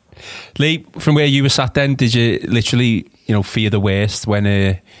anyone. Lee, from where you were sat then, did you literally, fear the worst when,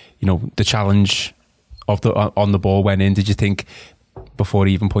 the challenge on the ball went in? Did you think, before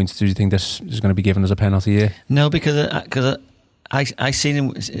he even pointed to, do you think this is going to be given as a penalty here? No, because I seen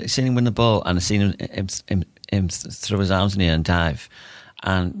him win the ball, and I seen him throw his arms in the air and dive,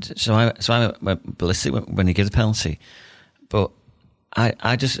 and so I went ballistic when he gave the penalty. But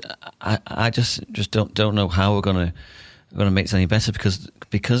I just don't know how we're going to make it any better, because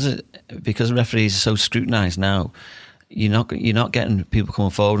referees are so scrutinised now. You're not getting people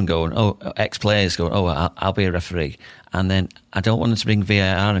coming forward and going, ex-players going, I'll be a referee. And then I don't want them to bring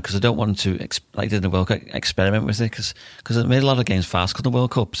VAR in, because I don't want them to, like they did in the World Cup, experiment with it, because it made a lot of games farcical in the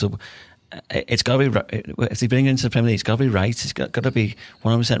World Cup. So it's got to be, if they bring it into the Premier League, it's got to be right. It's got to be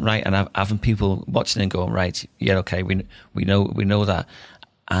 100% right, and having people watching it and going, right, yeah, okay, we know that.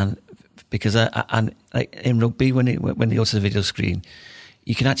 And because like in rugby, when they go to the video screen,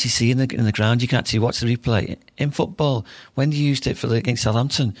 you can actually see in the ground. You can actually watch the replay. In football, when you used it against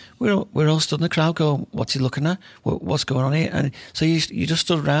Southampton, we're all stood in the crowd going, "What's he looking at? What's going on here?" And so you just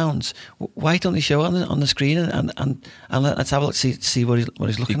stood around. Why don't they show it on the screen and let's have a look, see what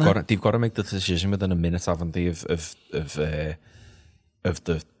he's looking at? They've got to make the decision within a minute, haven't they? Of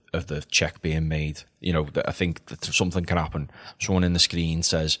the check being made. You know, I think that something can happen. Someone in the screen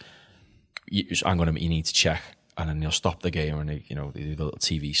says, "I'm going to, you need to check." And then they'll stop the game and they do the little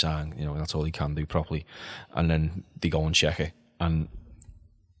TV sign, that's all he can do properly. And then they go and check it. And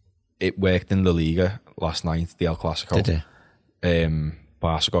it worked in La Liga last night, the El Clasico. Did it?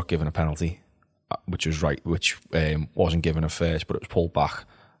 Barca got given a penalty, which was right, which wasn't given at first, but it was pulled back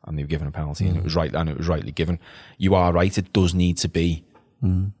and they were given a penalty and it was right, and it was rightly given. You are right, it does need to be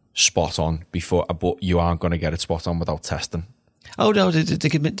spot on before, but you aren't going to get it spot on without testing. Oh no, they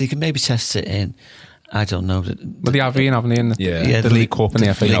can maybe test it in, I don't know. But they have been, haven't they, in the League Cup and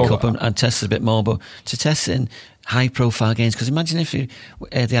the FA Cup. And test it a bit more, but to test it in high-profile games, because imagine if they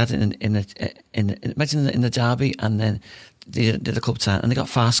had it in the derby, and then they did the club tie, and they got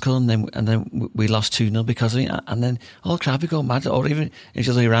fast score, and then we lost 2-0 because of it, and then all the crowd would go mad, or even if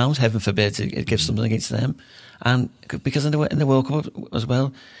the other way around, heaven forbid, it gives something against them, and because in the World Cup as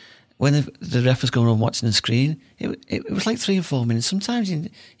well. When the ref was going on watching the screen, it was like 3 or 4 minutes. Sometimes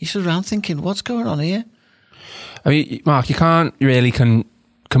you sit around thinking, what's going on here? I mean, Mark, you can't really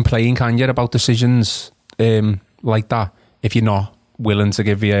complain, can you, about decisions like that if you're not willing to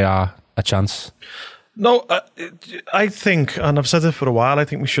give VAR a chance? No, I think, and I've said it for a while, I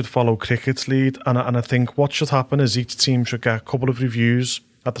think we should follow cricket's lead, and I think what should happen is each team should get a couple of reviews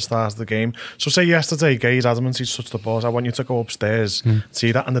at the start of the game. So say yesterday, Gay's adamant he's touched the ball. I want you to go upstairs,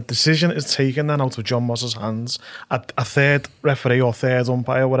 see that. And the decision is taken then out of John Moss's hands. A third referee or third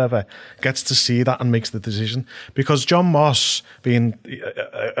umpire, whatever, gets to see that and makes the decision. Because John Moss being,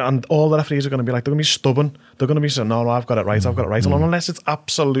 and all the referees are going to be like, they're going to be stubborn. They're going to be saying, no, I've got it right, I've got it right. And unless it's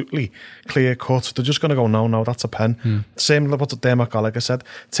absolutely clear cut, they're just going to go, no, that's a pen. Same with what Dermot Gallagher said.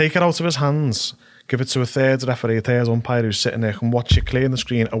 Take it out of his hands. Give it to a third referee, a third umpire who's sitting there, can watch it clear in the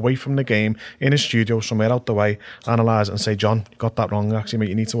screen, away from the game, in his studio, somewhere out the way, analyse it and say, John, you got that wrong, actually, mate,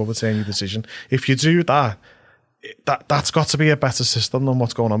 you need to overturn your decision. If you do that's got to be a better system than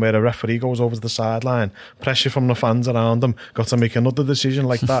what's going on, where a referee goes over to the sideline, pressure from the fans around them, got to make another decision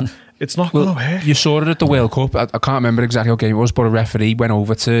like that. It's not going to work. You saw it at the World Cup. I can't remember exactly what game it was, but a referee went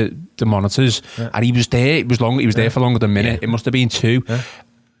over to the monitors and he was there. It was long. He was there for longer than a minute. It must have been 2.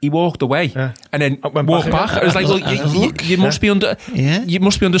 He walked away and then walked back. I was like, look, you must be under you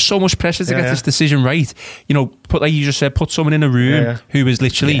must be under so much pressure to get this decision right. Put, like you just said, put someone in a room who is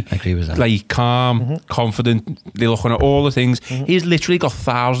literally like calm, confident. They're looking at all the things. He's literally got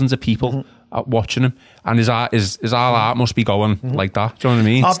thousands of people watching him, and his heart must be going like that. Do you know what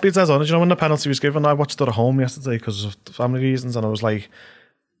I mean? I'll be dead honest. When the penalty was given, I watched it at home yesterday because of family reasons, and I was like,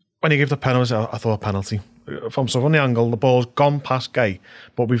 when he gave the penalty, I thought penalty. From the angle, the ball's gone past Gay,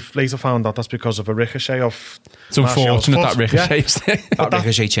 but we've later found out that's because of a ricochet of. It's unfortunate that ricochet. That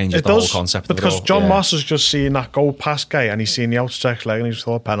ricochet changes the whole concept. But because John Moss has just seen that go past Gay and he's seen the outstretched leg and he's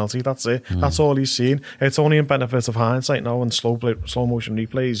thought penalty. That's it. That's all he's seen. It's only in benefit of hindsight now and slow motion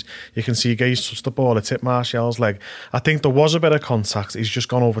replays. You can see Gay's touched the ball. It's hit Martial's leg. I think there was a bit of contact. He's just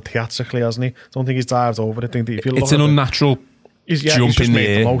gone over theatrically, hasn't he? I don't think he's dived over it. I think if you look it's an unnatural. He's just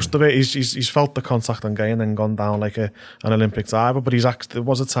made the most of it. He's felt the contact on Gay and then gone down like an Olympic diver, but there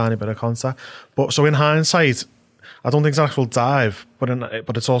was a tiny bit of contact. But so in hindsight, I don't think it's an actual dive,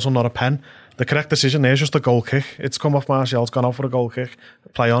 but it's also not a pen. The correct decision there is just a goal kick. It's come off Martial, it's gone out for a goal kick.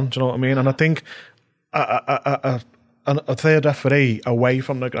 Play on, do you know what I mean? And I think a third referee away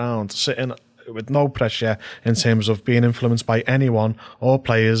from the ground, sitting with no pressure in terms of being influenced by anyone or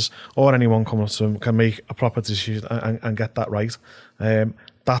players or anyone coming up to him, can make a proper decision and get that right.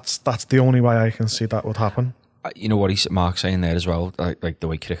 That's the only way I can see that would happen. You know what Mark's saying there as well, like the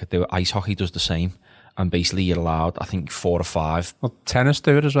way cricket do it. Ice hockey does the same, and basically you're allowed, I think, 4 or 5. Well, tennis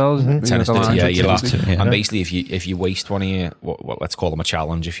do it as well, isn't it? Tennis does, you're allowed to. And basically, if you waste one of your, what let's call them a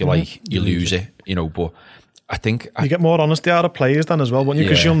challenge, if you like, you lose it. But I think you get more honesty out of players then as well, won't you?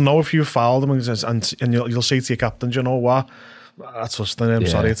 Because you'll know if you foul them and you'll say to your captain, do you know what? That's just I'm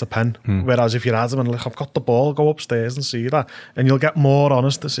sorry, it's a pen. Whereas if you're adamant, like, I've got the ball, go upstairs and see that, and you'll get more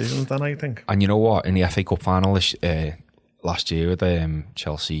honest decisions then, I think. And you know what? In the FA Cup final last year with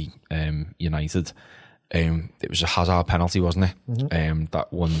Chelsea United, it was a Hazard penalty, wasn't it?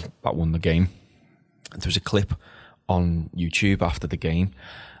 That won the game. There was a clip on YouTube after the game.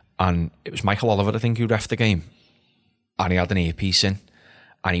 And it was Michael Oliver, I think, who reffed the game. And he had an earpiece in.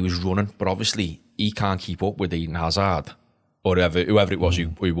 And he was running. But obviously, he can't keep up with Eden Hazard. or whoever it was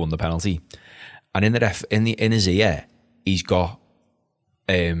who won the penalty. And in his ear, he's got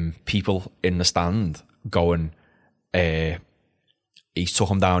people in the stand going, he's took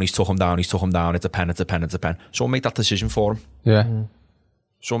him down, it's a pen. Someone made that decision for him. Yeah.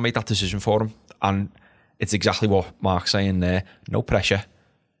 Someone made that decision for him. And it's exactly what Mark's saying there. No pressure,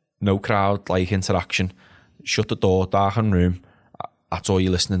 no crowd like interaction. Shut the door, darken room. That's all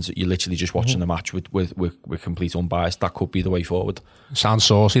you're listening to. You're literally just watching the match with complete unbiased. That could be the way forward. Sounds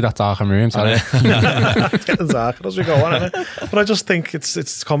saucy, that darkened room. It's getting darker as we go on, isn't it? But I just think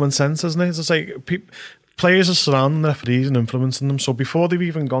it's common sense, isn't it? It's just like players are surrounding the referees and influencing them. So before they've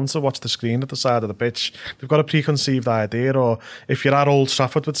even gone to watch the screen at the side of the pitch, they've got a preconceived idea. Or if you're at Old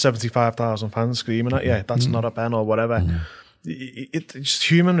Trafford with 75,000 fans screaming at you, that's not a pen or whatever. It's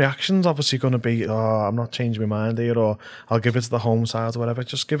human reactions obviously going to be, I'm not changing my mind here, or I'll give it to the home side or whatever.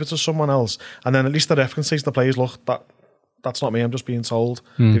 Just give it to someone else, and then at least the ref can say to the players, look, that's not me, I'm just being told.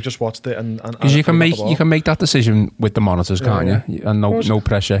 They've just watched it, and because you can make that decision with the monitors, can't you? And no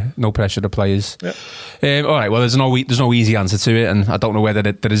pressure to players. All right, well, there's no easy answer to it, and I don't know whether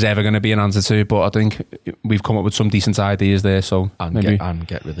there is ever going to be an answer to it, but I think we've come up with some decent ideas there. So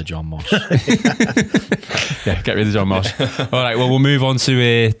get rid of John Moss. Yeah, get rid of John Moss. All right, well, we'll move on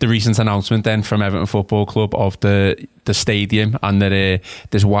to the recent announcement then from Everton Football Club of the stadium, and that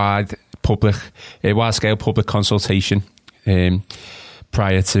there's wide-scale public consultation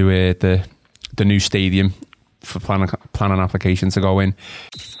prior to the new stadium for planning application to go in.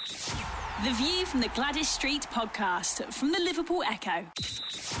 The View from the Gwladys Street podcast from the Liverpool Echo.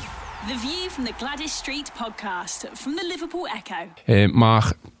 The View from the Gwladys Street podcast from the Liverpool Echo.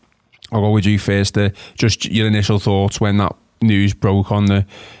 Mark, I'll go with you first. Just your initial thoughts when that news broke on the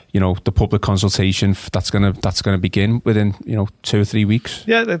public consultation that's gonna begin within 2 or 3 weeks.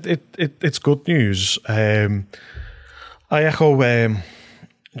 Yeah, it's good news. I echo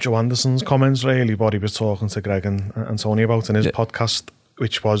Joe Anderson's comments really, what he was talking to Greg and Tony about in his podcast,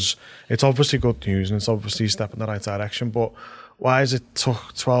 which was, it's obviously good news and it's obviously a step in the right direction, but why has it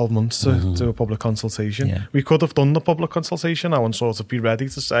took 12 months to do a public consultation? Yeah. We could have done the public consultation now and sort of be ready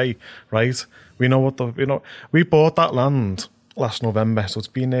to say, right, we know we bought that land last November, so it's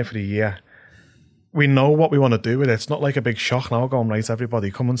been there for a year. We know what we want to do with it. It's not like a big shock now going, right,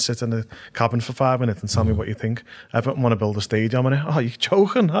 everybody, come and sit in the cabin for 5 minutes and tell me what you think. Everton want to build a stadium. And you're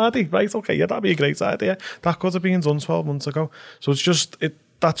joking, Hardy? Right, okay, yeah, that'd be a great idea. That could have been done 12 months ago. So it's just,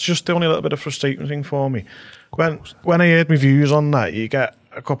 that's just the only little bit of frustrating thing for me. When I heard my views on that, you get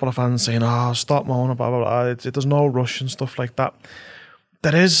a couple of fans saying, stop moaning, blah, blah, blah. There's no rush and stuff like that.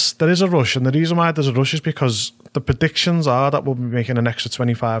 There is a rush, and the reason why there's a rush is because the predictions are that we'll be making an extra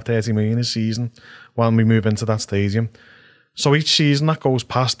 25-30 million a season when we move into that stadium. So each season that goes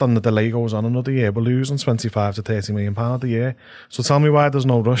past and the delay goes on another year, we're losing 25 to 30 million pounds a year. So tell me why there's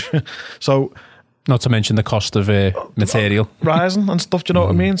no rush. So, not to mention the cost of material rising and stuff. Do you know what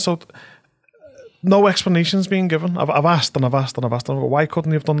I mean? So no explanations being given. I've asked. Why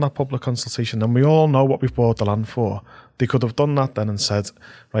couldn't they have done that public consultation? And we all know what we've bought the land for. They could have done that then and said,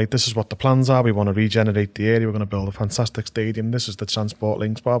 right, this is what the plans are. We want to regenerate the area. We're going to build a fantastic stadium. This is the transport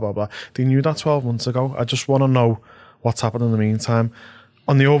links, blah, blah, blah. They knew that 12 months ago. I just want to know what's happened in the meantime.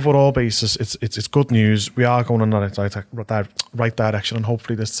 On the overall basis, it's good news. We are going in the right direction, and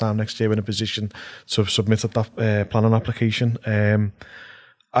hopefully this time next year we're in a position to have submitted that planning application.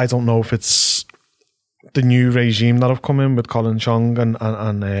 I don't know if it's the new regime that have come in with Colin Chong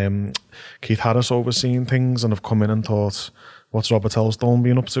and Keith Harris overseeing things, and have come in and thought, what's Robert Elstone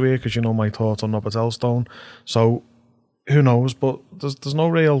been up to here? Because you know my thoughts on Robert Elstone. So who knows? But there's no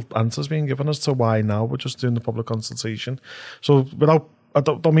real answers being given as to why now. We're just doing the public consultation. So I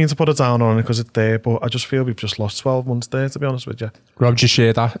don't mean to put it down on it because it's there, but I just feel we've just lost 12 months there, to be honest with you. Rob, just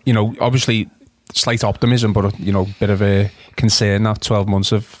share that. Obviously slight optimism, but bit of a concern that 12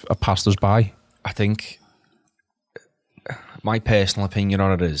 months have passed us by. I think my personal opinion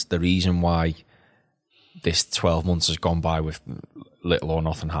on it is the reason why this 12 months has gone by with little or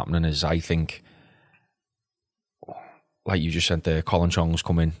nothing happening is, I think, like you just said there, Colin Chong's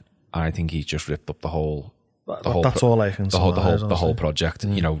come in, and I think he's just ripped up the whole all I can say. The whole project.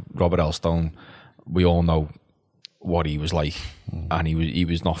 Robert Elstone, we all know what he was like, and he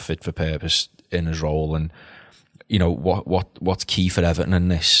was not fit for purpose in his role. And what's key for Everton in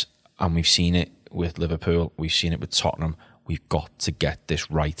this, and we've seen it with Liverpool, we've seen it with Tottenham. We've got to get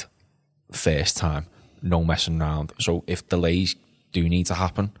this right first time, no messing around. So if delays do need to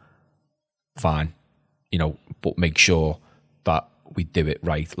happen, fine, but make sure that we do it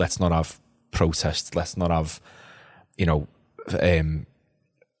right. Let's not have protests. Let's not have,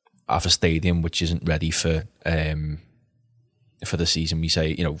 have a stadium which isn't ready for for the season, we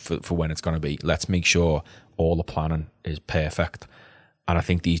say, for when it's going to be, let's make sure all the planning is perfect. And I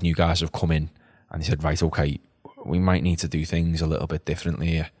think these new guys have come in and they said, right, okay, we might need to do things a little bit differently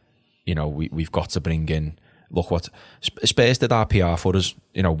here. We've got to bring in, look what Spurs did our PR for us.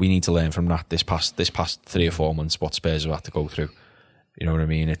 We need to learn from that this past 3 or 4 months, what Spurs have had to go through. You know what I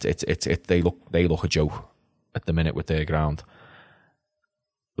mean? They look a joke at the minute with their ground.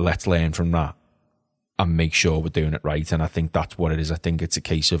 Let's learn from that and make sure we're doing it right. And I think that's what it is. I think it's a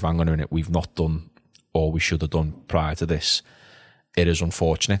case of, hang on a minute, we've not done all we should have done prior to this. It is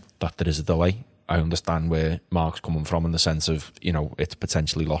unfortunate that there is a delay. I understand where Mark's coming from in the sense of, it's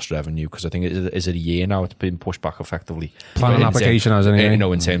potentially lost revenue, because I think is it a year now it's been pushed back effectively. Planning application has anyway.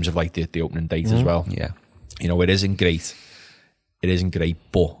 In terms of like the opening date as well. Yeah. It isn't great. It isn't great,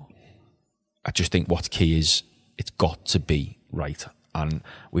 but I just think what's key is it's got to be right. And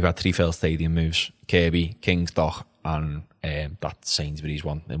we've had 3 failed stadium moves: Kirby, Kingsdock, and that Sainsbury's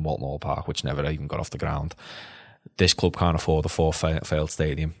one in Walton Hall Park, which never even got off the ground. This club can't afford a 4th failed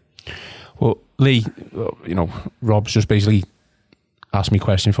stadium. Well, Lee, Rob's just basically asked me a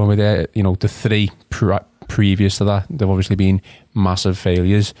question for me there. The 3 previous to that, they've obviously been massive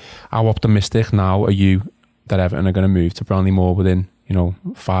failures. How optimistic now are you that Everton are going to move to Brownlee-Moore within,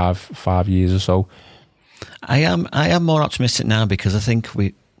 5 years or so? I am more optimistic now, because I think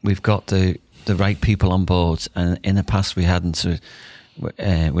we've got the right people on board, and in the past we hadn't.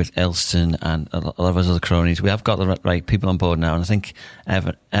 With Elston and a lot of other cronies, we have got the right people on board now, and I think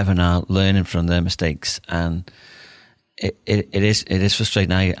Everton are learning from their mistakes, and it is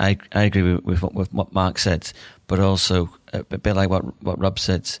frustrating. I agree with what Mark said, but also a bit like what Rob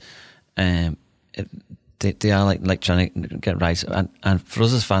said. They are like trying to get right, and for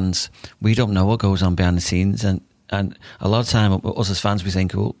us as fans, we don't know what goes on behind the scenes, and a lot of time, us as fans, we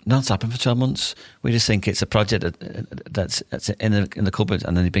think, "Oh, nothing's happened for 12 months." We just think it's a project that's in the cupboard,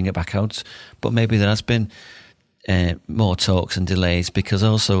 and then they bring it back out. But maybe there has been more talks and delays, because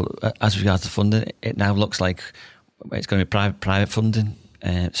also, as regards to funding, it now looks like it's going to be private funding.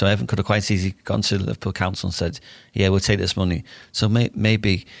 So Everton could have quite easily gone to Liverpool Council and said, "Yeah, we'll take this money." So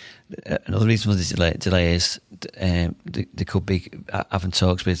maybe another reason for this delay is they could be having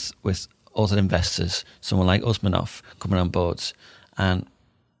talks with other investors, someone like Usmanov coming on board, and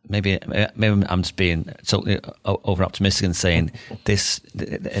maybe I'm just being totally over optimistic and saying this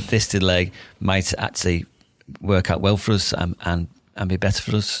delay might actually work out well for us and be better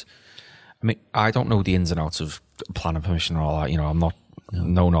for us. I mean, I don't know the ins and outs of planning permission and all that. I'm not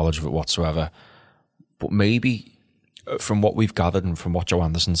no knowledge of it whatsoever. But maybe from what we've gathered and from what Joe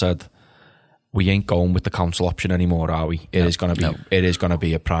Anderson said, we ain't going with the council option anymore, are we? It is going to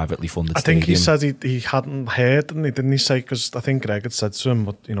be a privately funded stadium. I think he said he hadn't heard, didn't he say? Because I think Greg had said to him,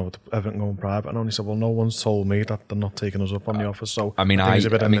 but Everton going private, and he said, "Well, no one's told me that they're not taking us up on the offer." So I mean,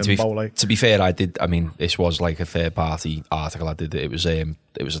 to be fair, I did. I mean, this was like a third party article I did. It was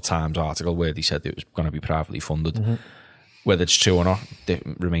a Times article where they said it was going to be privately funded. Mm-hmm. Whether it's true or not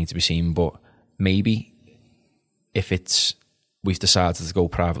remains to be seen. But maybe if we've decided to go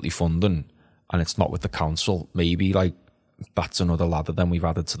privately funding, and it's not with the council, maybe like that's another ladder then we've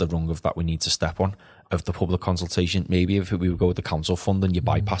added to the rung of that we need to step on of the public consultation. Maybe if we would go with the council funding, you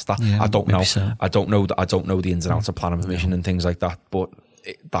bypass that. Yeah, I don't know. So. I don't know the ins and outs of planning permission and things like that. But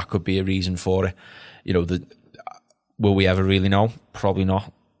that could be a reason for it. Will we ever really know? Probably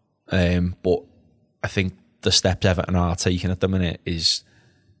not. But I think the steps Everton are taking at the minute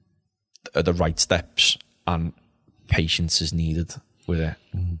are the right steps, and patience is needed with it.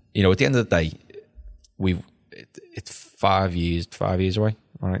 At the end of the day, it's 5 years away.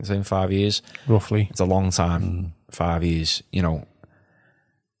 I think saying 5 years roughly. It's a long time. 5 years. Well,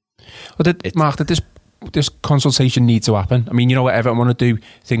 Mark, did this consultation need to happen? I mean, Everton want to do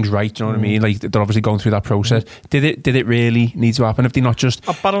things right. Do you know what I mean? Like, they're obviously going through that process. Did it really need to happen? If they not just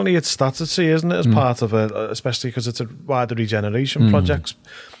apparently it's statutory, isn't it? As part of it, especially because it's a wider regeneration project.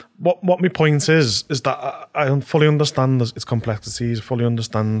 What my point is that I fully understand its complexities, fully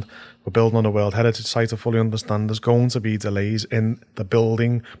understand we're building on a World Heritage Site, I fully understand there's going to be delays in the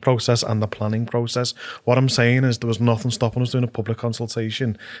building process and the planning process. What I'm saying is there was nothing stopping us doing a public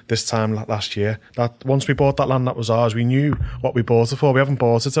consultation this time last year. That once we bought that land that was ours, we knew what we bought it for. We haven't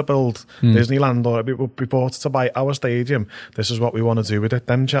bought it to build Disneyland, or we bought it to buy our stadium. This is what we want to do with it.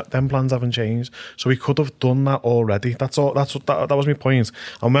 Them plans haven't changed. So we could have done that already. That was my point.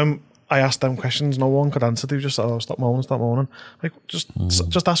 And when I asked them questions, no one could answer. They just said, "Oh, stop moaning." Like, just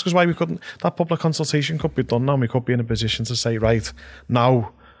ask us why we couldn't. That public consultation could be done now. We could be in a position to say, right,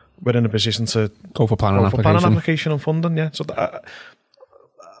 now we're in a position to go for planning application and funding. Yeah. So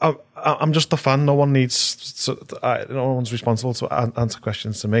I'm just a fan. No one needs no one's responsible to answer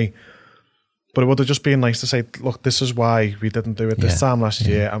questions to me. But it would have just been nice to say, look, this is why we didn't do it this time last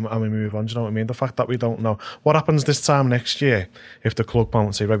year, and we move on. Do you know what I mean? The fact that we don't know what happens this time next year, if the club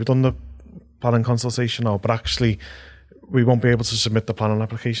won't say, right, we've done the planning consultation now, but actually we won't be able to submit the planning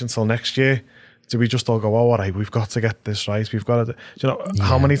application till next year. Do we just all go, oh, all right, we've got to get this right. We've got to,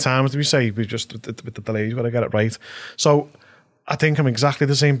 how many times do we say we just, with the delay, we've got to get it right? So I think I'm exactly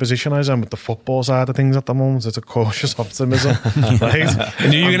the same position as I am with the football side of things at the moment. It's a cautious optimism, right? I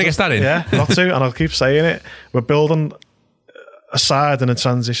knew you were going to get that in. Yeah, not to, and I'll keep saying it. We're building a side in a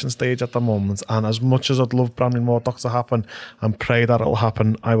transition stage at the moment, and as much as I'd love Bramley Moordock to happen and pray that it'll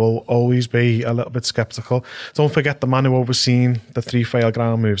happen, I will always be a little bit sceptical. Don't forget, the man who overseen the 3 failed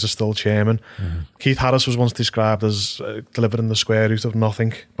ground moves is still chairman. Keith Harris was once described as delivering the square root of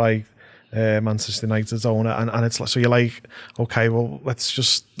nothing by Manchester United's owner, and it's like, so you're like, okay, well, let's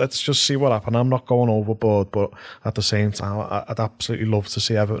just see what happens. I'm not going overboard, but at the same time, I'd absolutely love to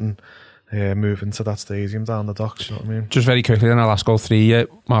see Everton move into that stadium down the docks. You know what I mean? Just very quickly, then I'll ask all three.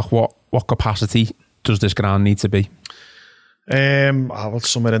 Mark, what capacity does this ground need to be? Well,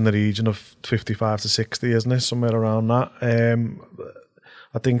 somewhere in the region of 55 to 60, isn't it? Somewhere around that.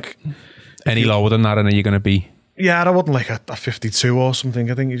 I think any lower than that, and are you going to be? Yeah, I wouldn't like a 52 or something.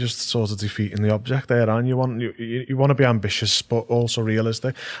 I think you're just sort of defeating the object there, and you want to be ambitious but also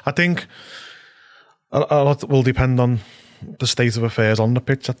realistic. I think a lot will depend on the state of affairs on the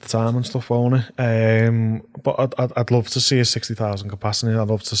pitch at the time and stuff, won't it? But I'd love to see a 60,000 capacity. I'd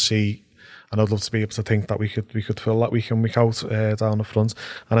love to be able to think that we could fill that week in, week out down the front.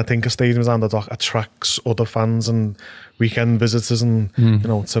 And I think a stadium down the dock attracts other fans and weekend visitors, and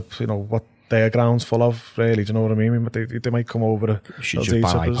what their ground's full of, really. Do you know what I mean? But they might come over. You should just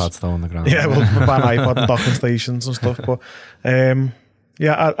buy iPads though on the ground. Yeah, we'll buy an iPad and docking stations and stuff. But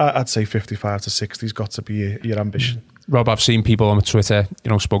I'd say 55 to 60's got to be your ambition. Rob, I've seen people on Twitter,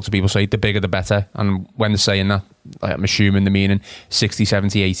 spoke to people say the bigger the better, and when they're saying that, I'm assuming the meaning 60,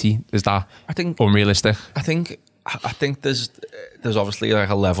 70, 80. Is that unrealistic? I think there's obviously like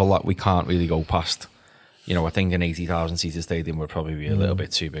a level that we can't really go past. I think an 80,000 seater stadium would probably be a little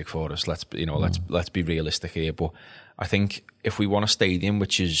bit too big for us. Let's be realistic here. But I think if we want a stadium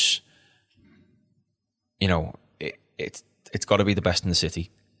which is, it's got to be the best in the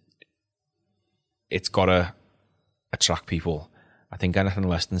city. It's got to attract people. I think anything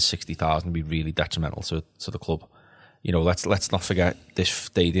less than 60,000 would be really detrimental to the club. Let's not forget, this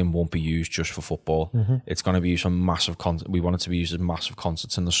stadium won't be used just for football. It's going to be used for massive we want it to be used as massive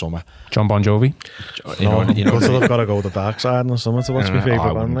concerts in the summer. John Bon Jovi. I've got to go to the dark side in the summer to watch my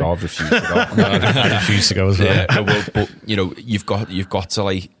favourite band. I refuse to go. I refuse to go as well. Yeah, but you've got to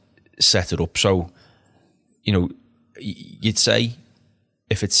like set it up so you'd say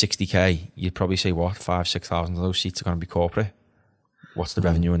if it's 60k, you'd probably say 5,000-6,000 of those seats are going to be corporate. What's the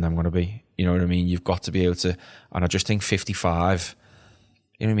revenue in them going to be? You know what I mean? You've got to be able to, and I just think 55.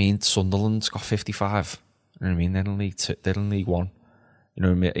 You know what I mean? Sunderland's got 55. You know what I mean? They're in League One. You know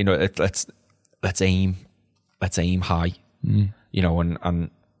what I mean? Let's aim high. And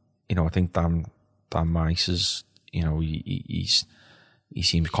I think Dan Mice is, he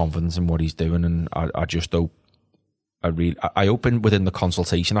seems confident in what he's doing, and I just hope. I opened within the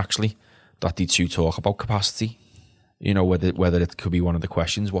consultation actually that they do talk about capacity. Whether it could be one of the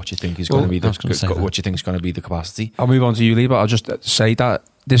questions. What do you think is going to be the capacity? I'll move on to you, Lee, but I'll just say that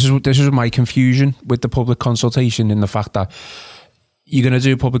this is my confusion with the public consultation, in the fact that you're going to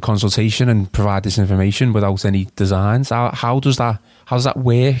do a public consultation and provide this information without any designs. How does that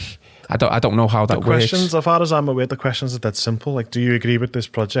work? I don't know how that works. The questions, as far as I'm aware, the questions are dead simple. Like, do you agree with this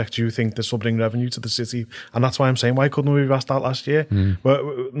project? Do you think this will bring revenue to the city? And that's why I'm saying, why couldn't we have asked that last year?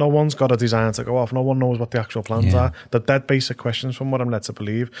 But no one's got a design to go off. No one knows what the actual plans are. They're dead basic questions from what I'm led to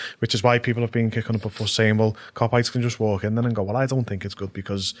believe, which is why people have been kicking up a fuss saying, well, Copites can just walk in then and go, well, I don't think it's good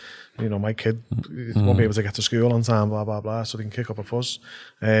because, my kid won't be able to get to school on time, blah, blah, blah. So they can kick up a fuss.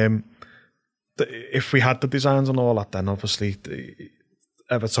 If we had the designs and all that, then obviously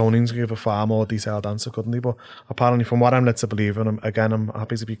Evertonians give a far more detailed answer, couldn't they? But apparently, from what I'm led to believe, and again, I'm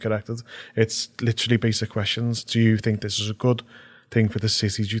happy to be corrected, it's literally basic questions. Do you think this is a good thing for the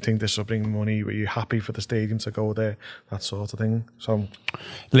city? Do you think this will bring money? Were you happy for the stadium to go there? That sort of thing. So,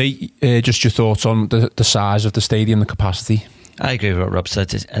 Lee, just your thoughts on the size of the stadium, the capacity. I agree with what Rob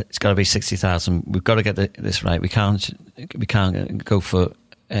said. It's got to be 60,000. We've got to get this right. We can't go for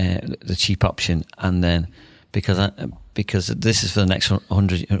the cheap option, and then because because this is for the next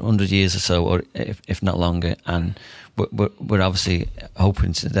 100 years or so, or if not longer, and we're obviously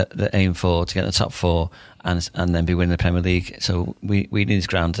hoping to aim to get the top 4 and then be winning the Premier League. So we need this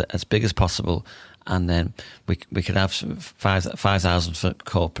ground as big as possible, and then we could have 5,000 for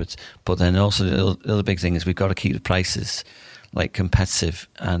corporate. But then also the other big thing is we've got to keep the prices like competitive,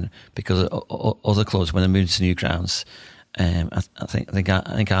 and because other clubs, when they move to new grounds, I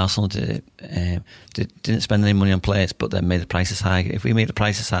think Arsenal didn't spend any money on players, but then made the prices high. If we made the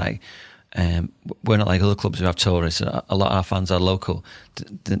prices high, we're not like other clubs who have tourists. A lot of our fans are local.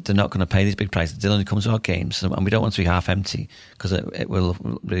 They're not going to pay these big prices. They'll only come to our games, and we don't want to be half empty because it will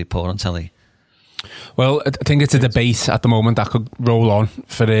really pour on telly. Well, I think it's a debate at the moment that could roll on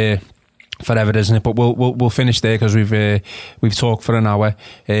forever, isn't it? But we'll finish there because we've talked for an hour.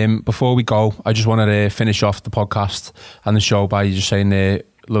 Before we go, I just wanted to finish off the podcast and the show by just saying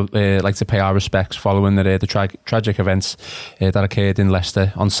like to pay our respects following the tragic events that occurred in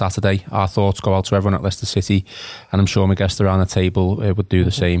Leicester on Saturday. Our thoughts go out to everyone at Leicester City, and I'm sure my guests around the table would do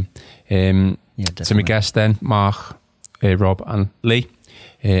the same. To my guests then, Mark, Rob and Lee,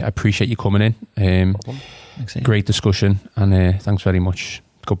 I appreciate you coming in. Great discussion, and thanks very much.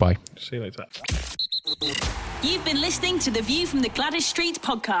 Goodbye. See you later. You've been listening to the View from the Gwladys Street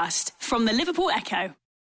podcast from the Liverpool Echo.